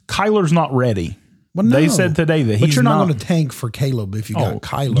Ridder. Kyler's not ready. Well, no. They said today that he's not. But you're not going to tank for Caleb if you got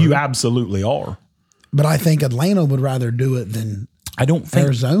Kyler. You absolutely are. But I think Atlanta would rather do it than I don't think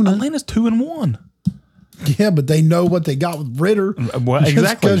Arizona. Atlanta's 2-1. Yeah, but they know what they got with Ritter. Well,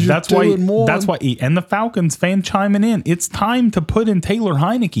 exactly. That's why. And the Falcons fan chiming in. It's time to put in Taylor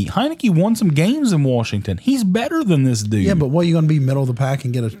Heineke. Heineke won some games in Washington. He's better than this dude. Yeah, but what, are you going to be middle of the pack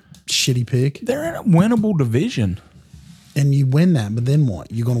and get a shitty pick? They're in a winnable division. And you win that, but then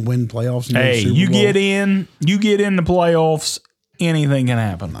what? You're going to win playoffs? And hey, you get in the playoffs, anything can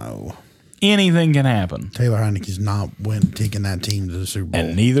happen. No. Anything can happen. Taylor Heineke's not taking that team to the Super Bowl.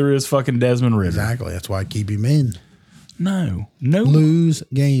 And neither is fucking Desmond Ritter. Exactly. That's why I keep him in. No. Lose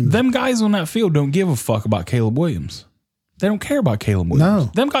games. Them guys on that field don't give a fuck about Caleb Williams. They don't care about Caleb Williams.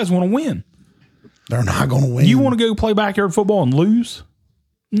 No. Them guys want to win. They're not going to win. You want to go play backyard football and lose?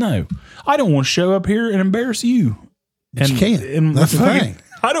 No. I don't want to show up here and embarrass you. But you can't. That's the thing.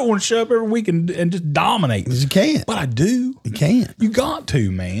 I don't want to show up every week and just dominate. You can't. But I do. You can't. You got to,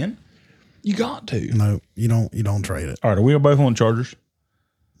 man. You got to. No, you don't. You don't trade it. All right, are we both on Chargers?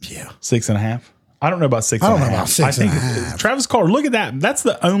 Yeah. 6.5. I don't know about 6.5. I don't know about 6.5. Travis Carr, look at that. That's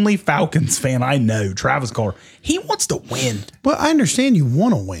the only Falcons fan I know. Travis Carr. He wants to win. Well, I understand you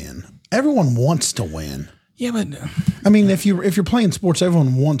want to win. Everyone wants to win. Yeah, but I mean, if you're playing sports,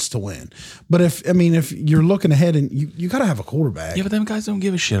 everyone wants to win. But if you're looking ahead and you got to have a quarterback. Yeah, but them guys don't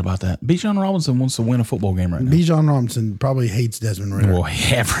give a shit about that. Bijan Robinson wants to win a football game right now. Bijan Robinson probably hates Desmond Ritter. Well,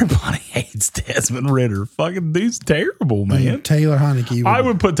 everybody hates Desmond Ritter. Fucking dude's terrible, man. Taylor Heineke. I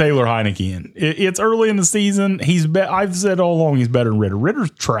would put Taylor Heineke in. It's early in the season. I've said all along he's better than Ritter. Ritter's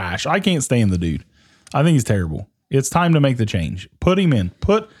trash. I can't stand the dude. I think he's terrible. It's time to make the change. Put him in.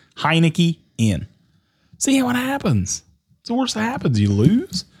 Put Heineke in. See what happens. It's the worst that happens. You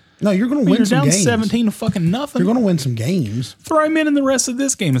lose. No, you're going to win some games. You're down 17 to fucking nothing. You're going to win some games. Throw him in the rest of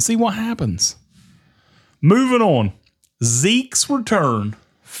this game and see what happens. Moving on. Zeke's return.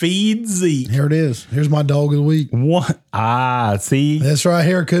 Feed Zeke. Here it is. Here's my dog of the week. What? See? This right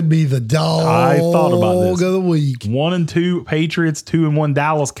here could be the dog I thought about this. of the week. 1-2 Patriots, 2-1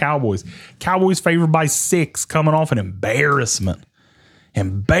 Dallas Cowboys. Cowboys favored by 6, coming off an embarrassment.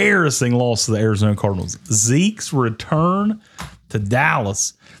 Embarrassing loss to the Arizona Cardinals. Zeke's return to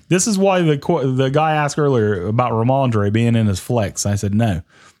Dallas. This is why the guy asked earlier about Ramondre being in his flex. I said, no,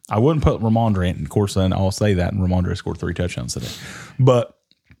 I wouldn't put Ramondre in. Of course, then I'll say that, and Ramondre scored 3 touchdowns today. But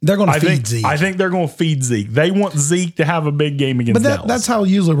they're going to feed Zeke. I think they're going to feed Zeke. They want Zeke to have a big game against Dallas. That's how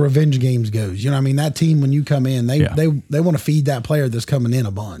usually revenge games goes. You know what I mean? That team, when you come in, they want to feed that player that's coming in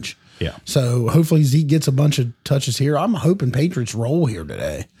a bunch. Yeah. So hopefully Zeke gets a bunch of touches here. I'm hoping Patriots roll here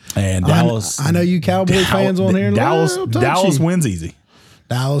today. And Dallas. I know you Cowboy fans on here. Dallas wins easy.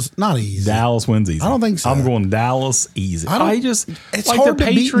 Dallas, not easy. Dallas wins easy. I don't think so. I'm going Dallas easy. It's like hard to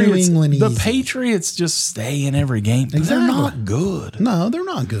beat New England easy. The Patriots just stay in every game. Exactly. They're not good. No, they're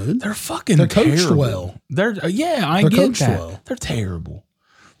not good. They're fucking They're terrible. coached well. I get that. Well. They're terrible.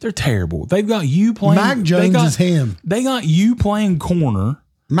 They're terrible. They've got you playing. Mac Jones is him. They got you playing corner.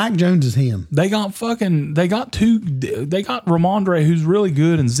 Mac Jones is him. They got Ramondre, who's really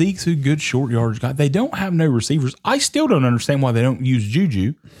good, and Zeke's who's good short yardage guy. They don't have no receivers. I still don't understand why they don't use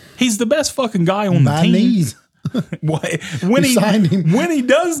Juju. He's the best fucking guy on the team. Knees. when he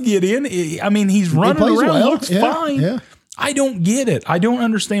does get in, I mean, he's running around, well. Looks fine. Yeah. I don't get it. I don't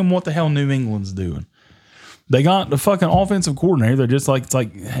understand what the hell New England's doing. They got the fucking offensive coordinator. They're just like, it's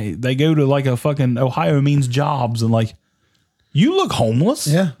like, hey, they go to like a fucking Ohio Means Jobs and like, you look homeless.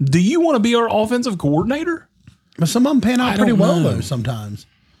 Yeah. Do you want to be our offensive coordinator? But some of them pan out pretty well, though, sometimes.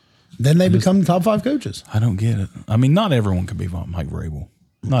 Then they become top 5 coaches. I don't get it. I mean, not everyone can be Mike Vrabel.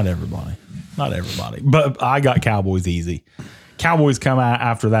 Not everybody. But I got Cowboys easy. Cowboys come out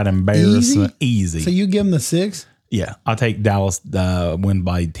after that embarrassment easy. So you give them the 6? Yeah. I'll take Dallas win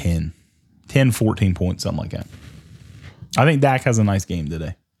by 10. 10, 14 points, something like that. I think Dak has a nice game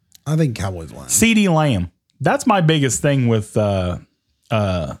today. I think Cowboys win. CeeDee Lamb. That's my biggest thing with CeeDee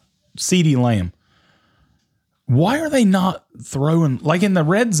Lamb. Why are they not throwing, like in the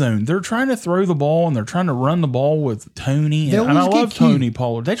red zone, they're trying to throw the ball and they're trying to run the ball with Tony. And I love Tony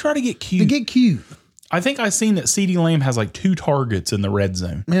Pollard. They try to get cute. They get cute. I think I've seen that CeeDee Lamb has like 2 targets in the red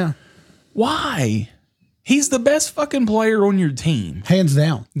zone. Yeah. Why? He's the best fucking player on your team. Hands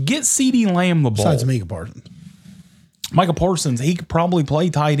down. Get CeeDee Lamb the ball. Besides Micah Parsons. Micah Parsons, he could probably play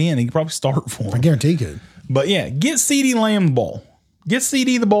tight end. He could probably start for him. I guarantee he could. But yeah, get CeeDee Lamb the ball. Get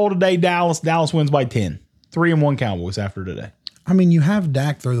CeeDee the ball today, Dallas. Dallas wins by 10. 3-1 Cowboys after today. I mean, you have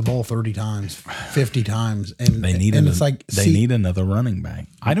Dak throw the ball 30 times, 50 times, and they need need another running back.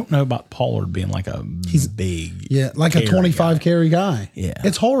 I don't know about Pollard being like he's big, like a 25 carry guy. Yeah,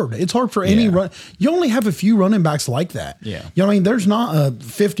 it's hard. It's hard for any run. You only have a few running backs like that. Yeah, you know what I mean. There's not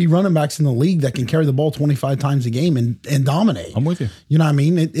 50 running backs in the league that can carry the ball 25 times a game and dominate. I'm with you. You know what I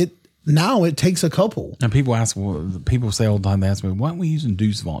mean? now it takes a couple. And people say all the time, they ask me, why aren't we using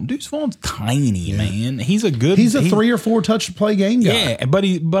Deuce Vaughn? Deuce Vaughn's tiny, man. He's a 3 or 4 touch play game guy. Yeah, but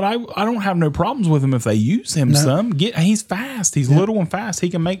I don't have no problems with him if they use him some. He's fast. He's little and fast. He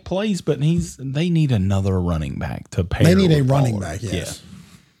can make plays, but they need another running back to pair. They need a running back, yes. Yeah.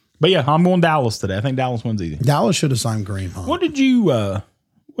 But yeah, I'm going Dallas today. I think Dallas wins easy. Dallas should have signed Kareem Hunt. What did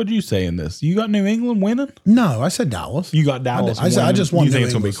you say in this? You got New England winning? No, I said Dallas. You got Dallas. I just want. You think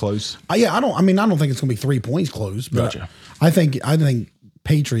it's gonna be close? I don't think it's gonna be 3 points close. But Gotcha. I think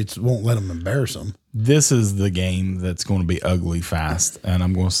Patriots won't let them embarrass them. This is the game that's going to be ugly fast, and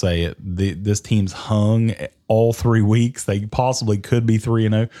I'm going to say it. This team's hung all 3 weeks. They possibly could be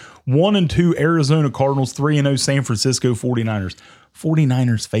 3-0. 1-2 Arizona Cardinals, 3-0 San Francisco 49ers.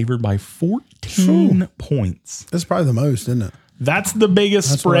 49ers favored by 14 points. That's probably the most, isn't it? That's the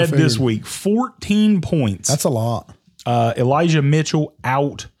biggest spread this week. 14 points. That's a lot. Elijah Mitchell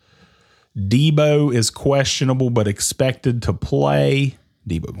out. Debo is questionable but expected to play.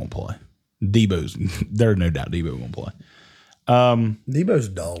 Debo gonna play. There's no doubt Debo gonna play. Debo's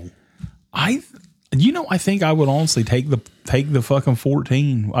dull. I think I would honestly take the fucking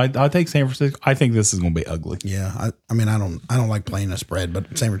 14. I take San Francisco. I think this is gonna be ugly. Yeah, I don't like playing a spread,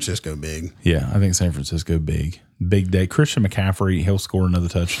 but San Francisco big. Yeah, I think San Francisco big. Big day. Christian McCaffrey, he'll score another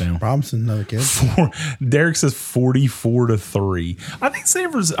touchdown. Robinson, another kid. Derek says 44-3. I think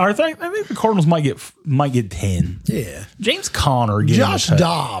I think the Cardinals might get 10. Yeah. James Conner getting Josh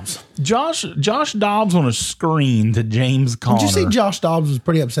Dobbs. Josh Dobbs on a screen to James Conner. Did you see Josh Dobbs was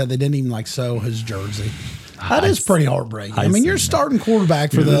pretty upset they didn't even sew his jersey? That is pretty heartbreaking. You're starting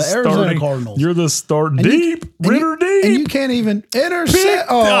quarterback for the Arizona Cardinals. You're the start deep, Ritter deep. And you can't even intercept.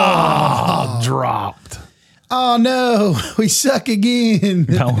 Dropped. Oh, no. We suck again.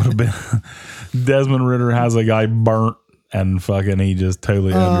 That would have been. Desmond Ritter has a guy burnt and fucking he just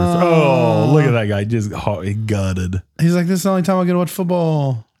totally look at that guy. Just he gutted. He's like, this is the only time I get to watch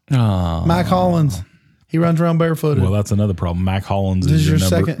football. Mac Hollins. He runs around barefooted. Well, that's another problem. Mac Hollins is your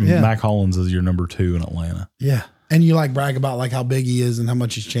number. Mac Hollins is your number 2 in Atlanta. Yeah. And you brag about how big he is and how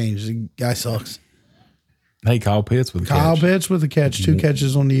much he's changed. The guy sucks. Hey, Kyle Pitts with the catch. 2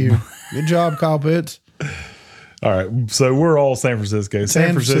 catches on the year. Good job, Kyle Pitts. All right, so we're all San Francisco.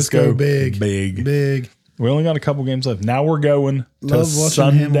 San Francisco, big. We only got a couple games left. Now we're going to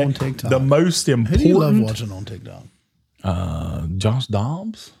Sunday. Him on TikTok. The most important. Who do you love watching on TikTok? Josh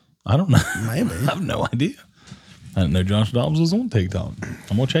Dobbs. I don't know. Maybe. I have no idea. I didn't know Josh Dobbs was on TikTok.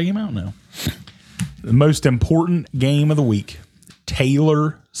 I'm gonna check him out now. The most important game of the week: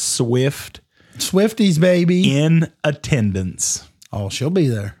 Taylor Swift. Swifties, baby, in attendance. Oh, she'll be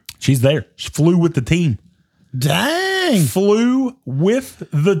there. She's there. She flew with the team. Dang. Flew with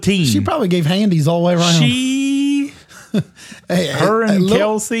the team. She probably gave handies all the way around. Her and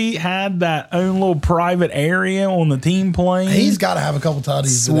Kelsey had that own little private area on the team plane. He's got to have a couple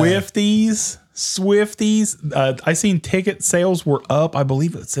tutties. Swifties. I seen ticket sales were up. I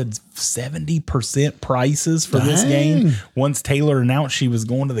believe it said 70% prices for this game. Once Taylor announced she was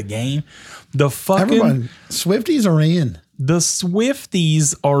going to the game. Everyone, Swifties are in. The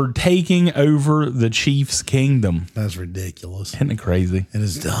Swifties are taking over the Chiefs' kingdom. That's ridiculous. Isn't it crazy? It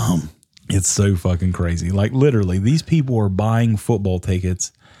is dumb. It's so fucking crazy. Like literally, these people are buying football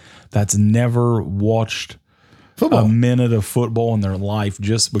tickets that's never watched a minute of football in their life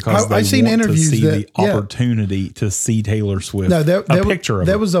just because they want to see the opportunity to see Taylor Swift. No,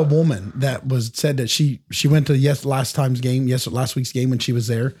 there was a woman that said that she went to last week's game when she was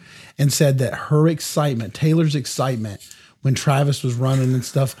there, and said that her excitement, Taylor's excitement, when Travis was running and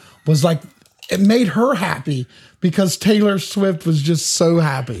stuff, was like it made her happy because Taylor Swift was just so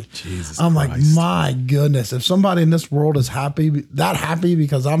happy. Jesus I'm Christ. Like, my goodness, if somebody in this world is happy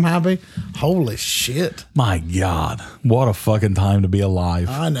because I'm happy, holy shit. My God. What a fucking time to be alive.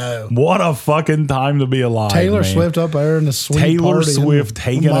 I know. What a fucking time to be alive. Taylor Swift up there in the sweet Taylor Swift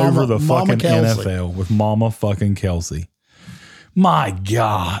taking over the fucking NFL with Mama fucking Kelsey. My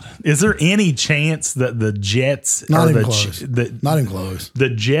God. Is there any chance that the Jets not even close. Not even close. The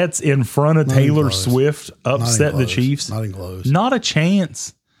Jets in front of Taylor Swift upset the Chiefs? Not even close. Not a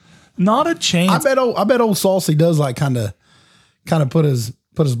chance. Not a chance. I bet old Saucy does kind of put his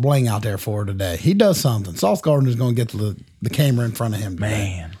bling out there for her today. He does something. Sauce Gardner's going to get the camera in front of him today.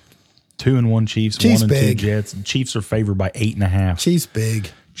 Man. 2-1 Chiefs, 1-2 Jets. Chiefs are favored by 8.5. Chiefs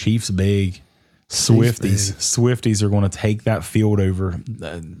big. Swifties are going to take that field over.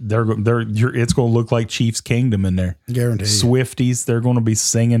 It's going to look like Chiefs Kingdom in there. Guaranteed. Swifties, they're going to be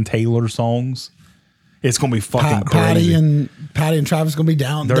singing Taylor songs. It's gonna be fucking crazy. Patty and Travis gonna be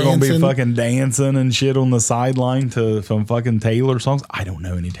down. They're gonna be fucking dancing and shit on the sideline to some fucking Taylor songs. I don't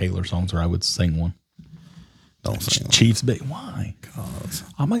know any Taylor songs, or I would sing one. Don't sing one. Chiefs big. Why? Because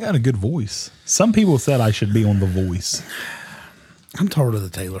I got a good voice. Some people said I should be on The Voice. I'm tired of the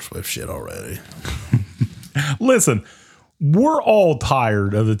Taylor Swift shit already. Listen, we're all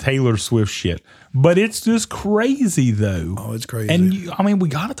tired of the Taylor Swift shit, but it's just crazy though. Oh, it's crazy. And we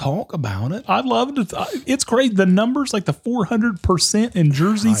got to talk about it. I love it. It's crazy. The numbers, like the 400% in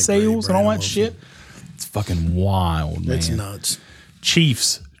jersey sales and all that shit. It's fucking wild, man. It's nuts.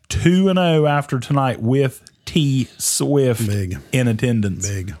 Chiefs 2-0 after tonight with T Swift in attendance.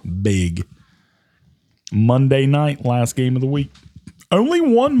 Big. Monday night, last game of the week. Only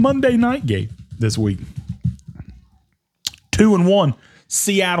one Monday night game this week. 2-1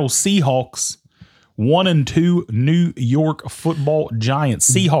 Seattle Seahawks. 1-2 New York Football Giants.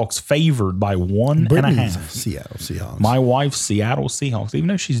 Seahawks favored by 1.5. Seattle Seahawks. My wife's Seattle Seahawks, even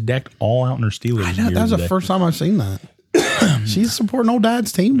though she's decked all out in her Steelers. I know, that's the first time I've seen that. She's supporting old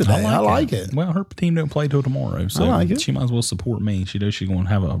dad's team today. I like it. Well, her team don't play till tomorrow, so she might as well support me. She knows she's going to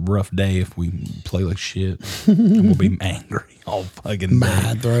have a rough day if we play like shit. And we'll be angry all fucking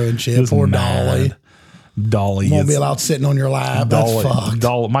mad, throwing shit. Poor Dolly. Dolly won't be allowed sitting on your lap. That's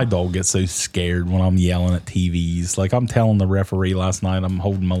fucked. My dog gets so scared when I'm yelling at TVs. Like I'm telling the referee last night, I'm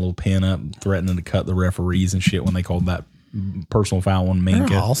holding my little pen up, threatening to cut the referees and shit when they called that personal foul on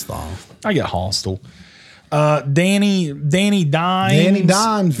Minka. Hostile. I get hostile. Danny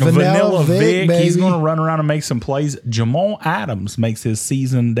Dimes, Vanilla Vic, baby. He's going to run around and make some plays. Jamal Adams makes his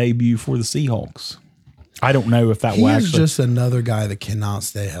season debut for the Seahawks. I don't know if that will actually. He's just another guy that cannot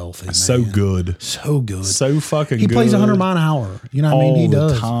stay healthy. Man. So good. So fucking good. He plays 100 miles an hour. You know what I mean? He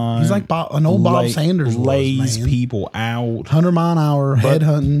does. Time. He's like an old Bob Sanders. Lays people out. 100 mile an hour, head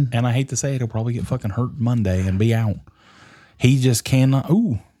hunting. And I hate to say it, he'll probably get fucking hurt Monday and be out. He just cannot.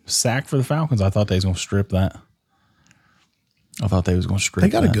 Ooh, sack for the Falcons. I thought they was going to strip that. They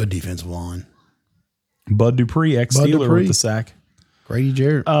got a good defensive line. Bud Dupree, ex-Steeler with the sack. Grady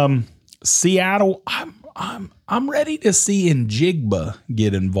Jarrett. Seattle, I'm ready to see Njigba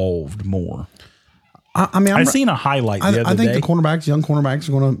get involved more. I've seen a highlight the other day. I think the young cornerbacks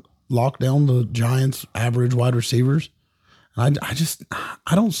are going to lock down the Giants' average wide receivers. I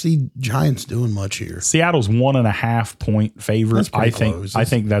don't see Giants doing much here. Seattle's 1.5 point favorite. I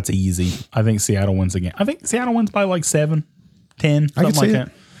think that's easy. I think Seattle wins again. I think Seattle wins by like 7, 10, something like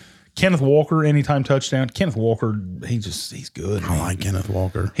that. Kenneth Walker, anytime touchdown. Kenneth Walker, he's good. I like Kenneth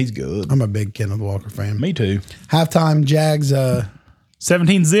Walker. He's good. I'm a big Kenneth Walker fan. Me too. Halftime, Jags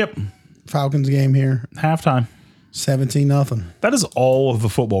 17-zip. Falcons game here. Halftime. 17-0. That is all of the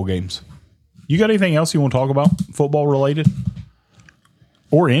football games. You got anything else you want to talk about, football related,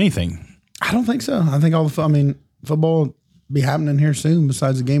 or anything? I don't think so. I think football will be happening here soon.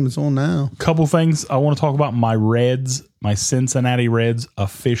 Besides the game that's on now. Couple things I want to talk about. My Reds, my Cincinnati Reds,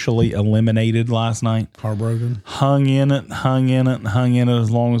 officially eliminated last night. Heartbroken. Hung in it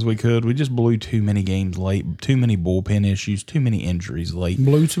as long as we could. We just blew too many games late. Too many bullpen issues. Too many injuries late.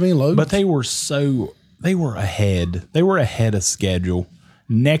 Blew too many loads. But they were ahead. They were ahead of schedule.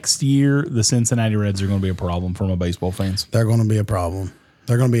 Next year, the Cincinnati Reds are going to be a problem for my baseball fans. They're going to be a problem.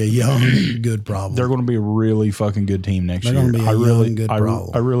 They're going to be a young, good problem. They're going to be a really fucking good team next year. They're going to be a young, good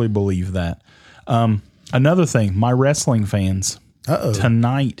problem. I really believe that. Another thing, my wrestling fans.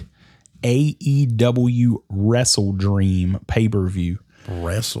 Tonight, AEW Wrestle Dream pay-per-view.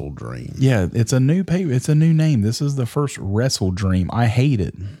 Wrestle Dream. Yeah, it's a new name. This is the first Wrestle Dream. I hate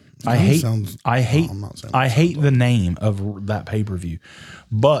it. I hate the name of that pay-per-view.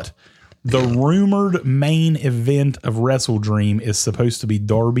 But the rumored main event of Wrestle Dream is supposed to be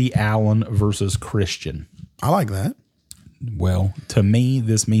Darby Allin versus Christian. I like that. Well, to me,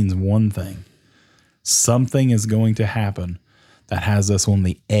 this means one thing. Something is going to happen that has us on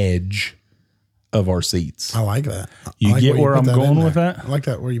the edge of our seats. I like that. You get where I'm going with that? I like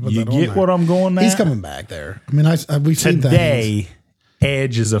that where you put that on. You get what I'm going at? He's coming back there. I mean, we've seen today.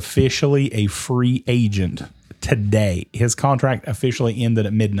 Edge is officially a free agent today. His contract officially ended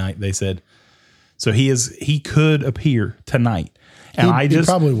at midnight, they said. So he could appear tonight. And he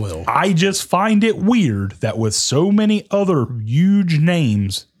probably will. I just find it weird that with so many other huge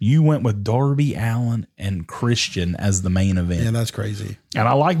names, you went with Darby Allin and Christian as the main event. Yeah, that's crazy. And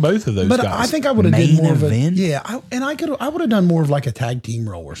I like both of those guys. But I think I would have done more of a I would have done more of like a tag team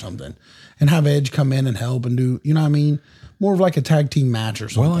role or something, and have Edge come in and help and do, you know what I mean? More of like a tag team match or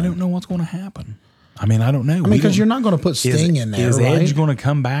something. Well, I don't know what's going to happen. I mean, I don't know. Because you're not going to put Sting in there, Is right? Edge going to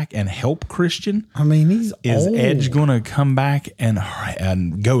come back and help Christian? I mean, he's Is old. Edge going to come back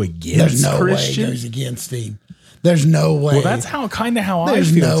and go against There's no Christian? way he goes against him. There's no way. Well, that's kind of how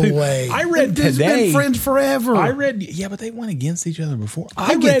There's I feel no too. way. I read They've today. been friends forever. But they went against each other before.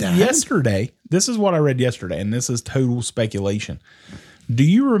 I read get that. yesterday. This is what I read yesterday, and this is total speculation. Do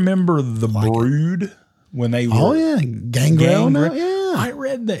you remember the Brood when they were? Oh yeah, Gangrel. Now? Yeah, I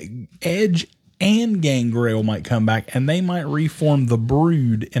read that Edge and Gangrel might come back, and they might reform the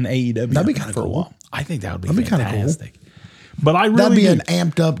Brood in AEW. That'd be kind of for cool. a while. I think that would be Kinda fantastic. cool. But I really that'd be do. an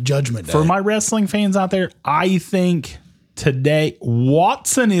amped up Judgment Day For my wrestling fans out there, I think today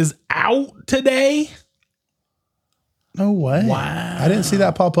Watson is out today. No way. Wow. I didn't see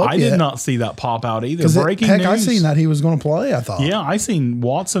that pop up I yet. did not see that pop out either. Because Breaking heck, news. I seen that he was going to play, I thought. Yeah, I seen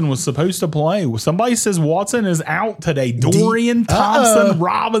Watson was supposed to play. Somebody says Watson is out today. Dorian Thompson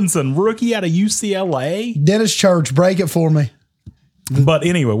Robinson, rookie out of UCLA. Dennis Church, break it for me. But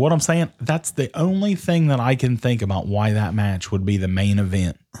anyway, what I'm saying, that's the only thing that I can think about why that match would be the main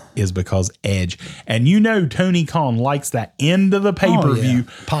event is because Edge. And you know Tony Khan likes that end of the pay-per-view.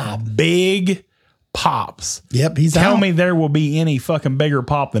 Pop. Big pops. Yep, he's Tell out. me there will be any fucking bigger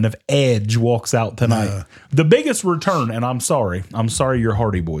pop than if Edge walks out tonight. The biggest return, and I'm sorry you're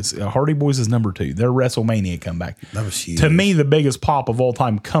Hardy Boys. Hardy Boys is number 2. Their WrestleMania comeback. That was huge. To me, the biggest pop of all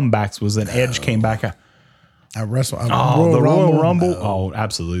time comebacks was when Edge came back. The Royal Rumble? No. Oh,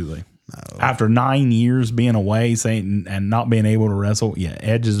 absolutely. No. After 9 years being away and not being able to wrestle, yeah,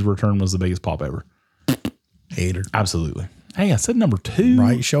 Edge's return was the biggest pop ever. Hater. Absolutely. Hey, I said number 2.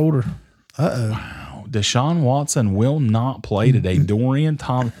 Right shoulder. Wow. Deshaun Watson will not play today. Dorian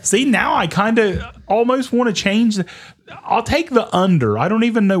Thompson. See, now I kind of almost want to change. I'll take the under. I don't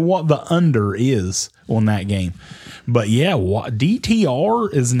even know what the under is on that game. But yeah,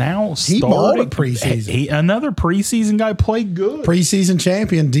 DTR is now starting. He balled at preseason. Another preseason guy played good. Preseason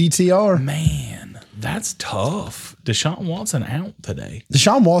champion, DTR. Man, that's tough. Deshaun Watson out today.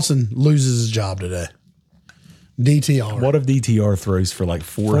 Deshaun Watson loses his job today. DTR. What if DTR throws for like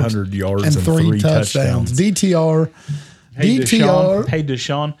 400 yards and 3 touchdowns? DTR. Hey, DTR.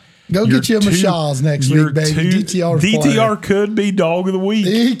 Deshaun. Go get you a massage next week, baby. DTR could be dog of the week.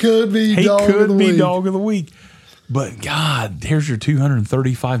 He could be dog of the week. But God, here's your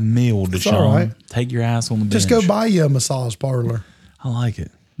 $235 million, Deshaun. All right. Take your ass on the bench. Just go buy you a massage parlor. I like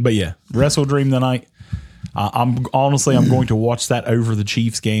it. But yeah, Wrestle Dream tonight. I'm going to watch that over the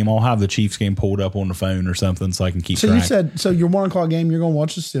Chiefs game. I'll have the Chiefs game pulled up on the phone or something so I can keep track. So you said, your 1 o'clock game, you're going to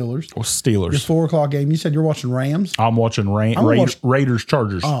watch the Steelers. Or Steelers. Your 4 o'clock game, you said you're watching Rams. I'm watching Raiders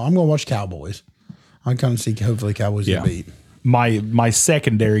Chargers. Oh, I'm going to watch Cowboys. I'm kind of see hopefully Cowboys get beat. My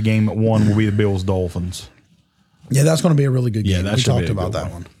secondary game at 1 will be the Bills Dolphins. Yeah, that's going to be a really good game. Yeah, we talked about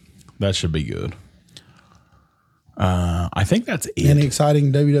that one. That should be good. I think that's it. Any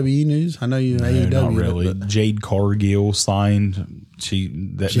exciting WWE news? I know you AEW. Not really. Jade Cargill signed.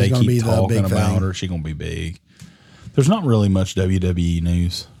 They keep talking about her. She's going to be big. There's not really much WWE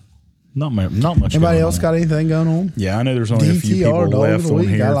news. Not much. Anybody else got anything going on? Yeah, I know there's only a few people left on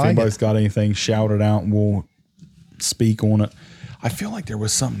here. If anybody's got anything, shout it out and we'll speak on it. I feel like there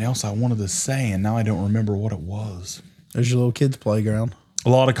was something else I wanted to say, and now I don't remember what it was. There's your little kids' playground. A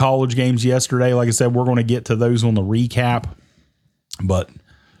lot of college games yesterday. Like I said, we're going to get to those on the recap. But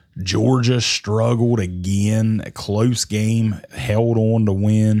Georgia struggled again. A close game, held on to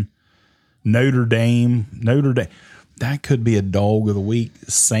win. Notre Dame. That could be a dog of the week.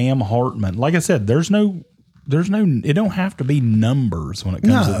 Sam Hartman. Like I said, there's no. It don't have to be numbers when it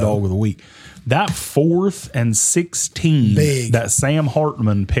comes to dog of the week. That 4th and 16 that Sam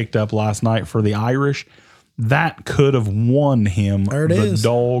Hartman picked up last night for the Irish, that could have won him the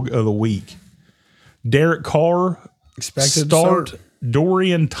dog of the week. Derek Carr expected start.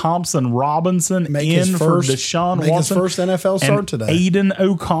 Dorian Thompson Robinson for Deshaun Watson. His first NFL start today. Aiden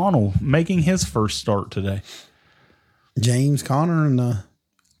O'Connell making his first start today. James Conner and the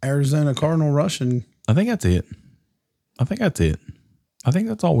Arizona Cardinal rushing. I think that's it. I think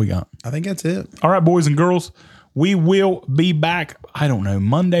that's all we got. I think that's it. All right, boys and girls, we will be back, I don't know,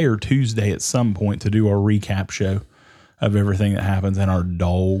 Monday or Tuesday at some point to do our recap show of everything that happens and our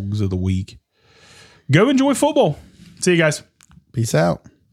dogs of the week. Go enjoy football. See you guys. Peace out.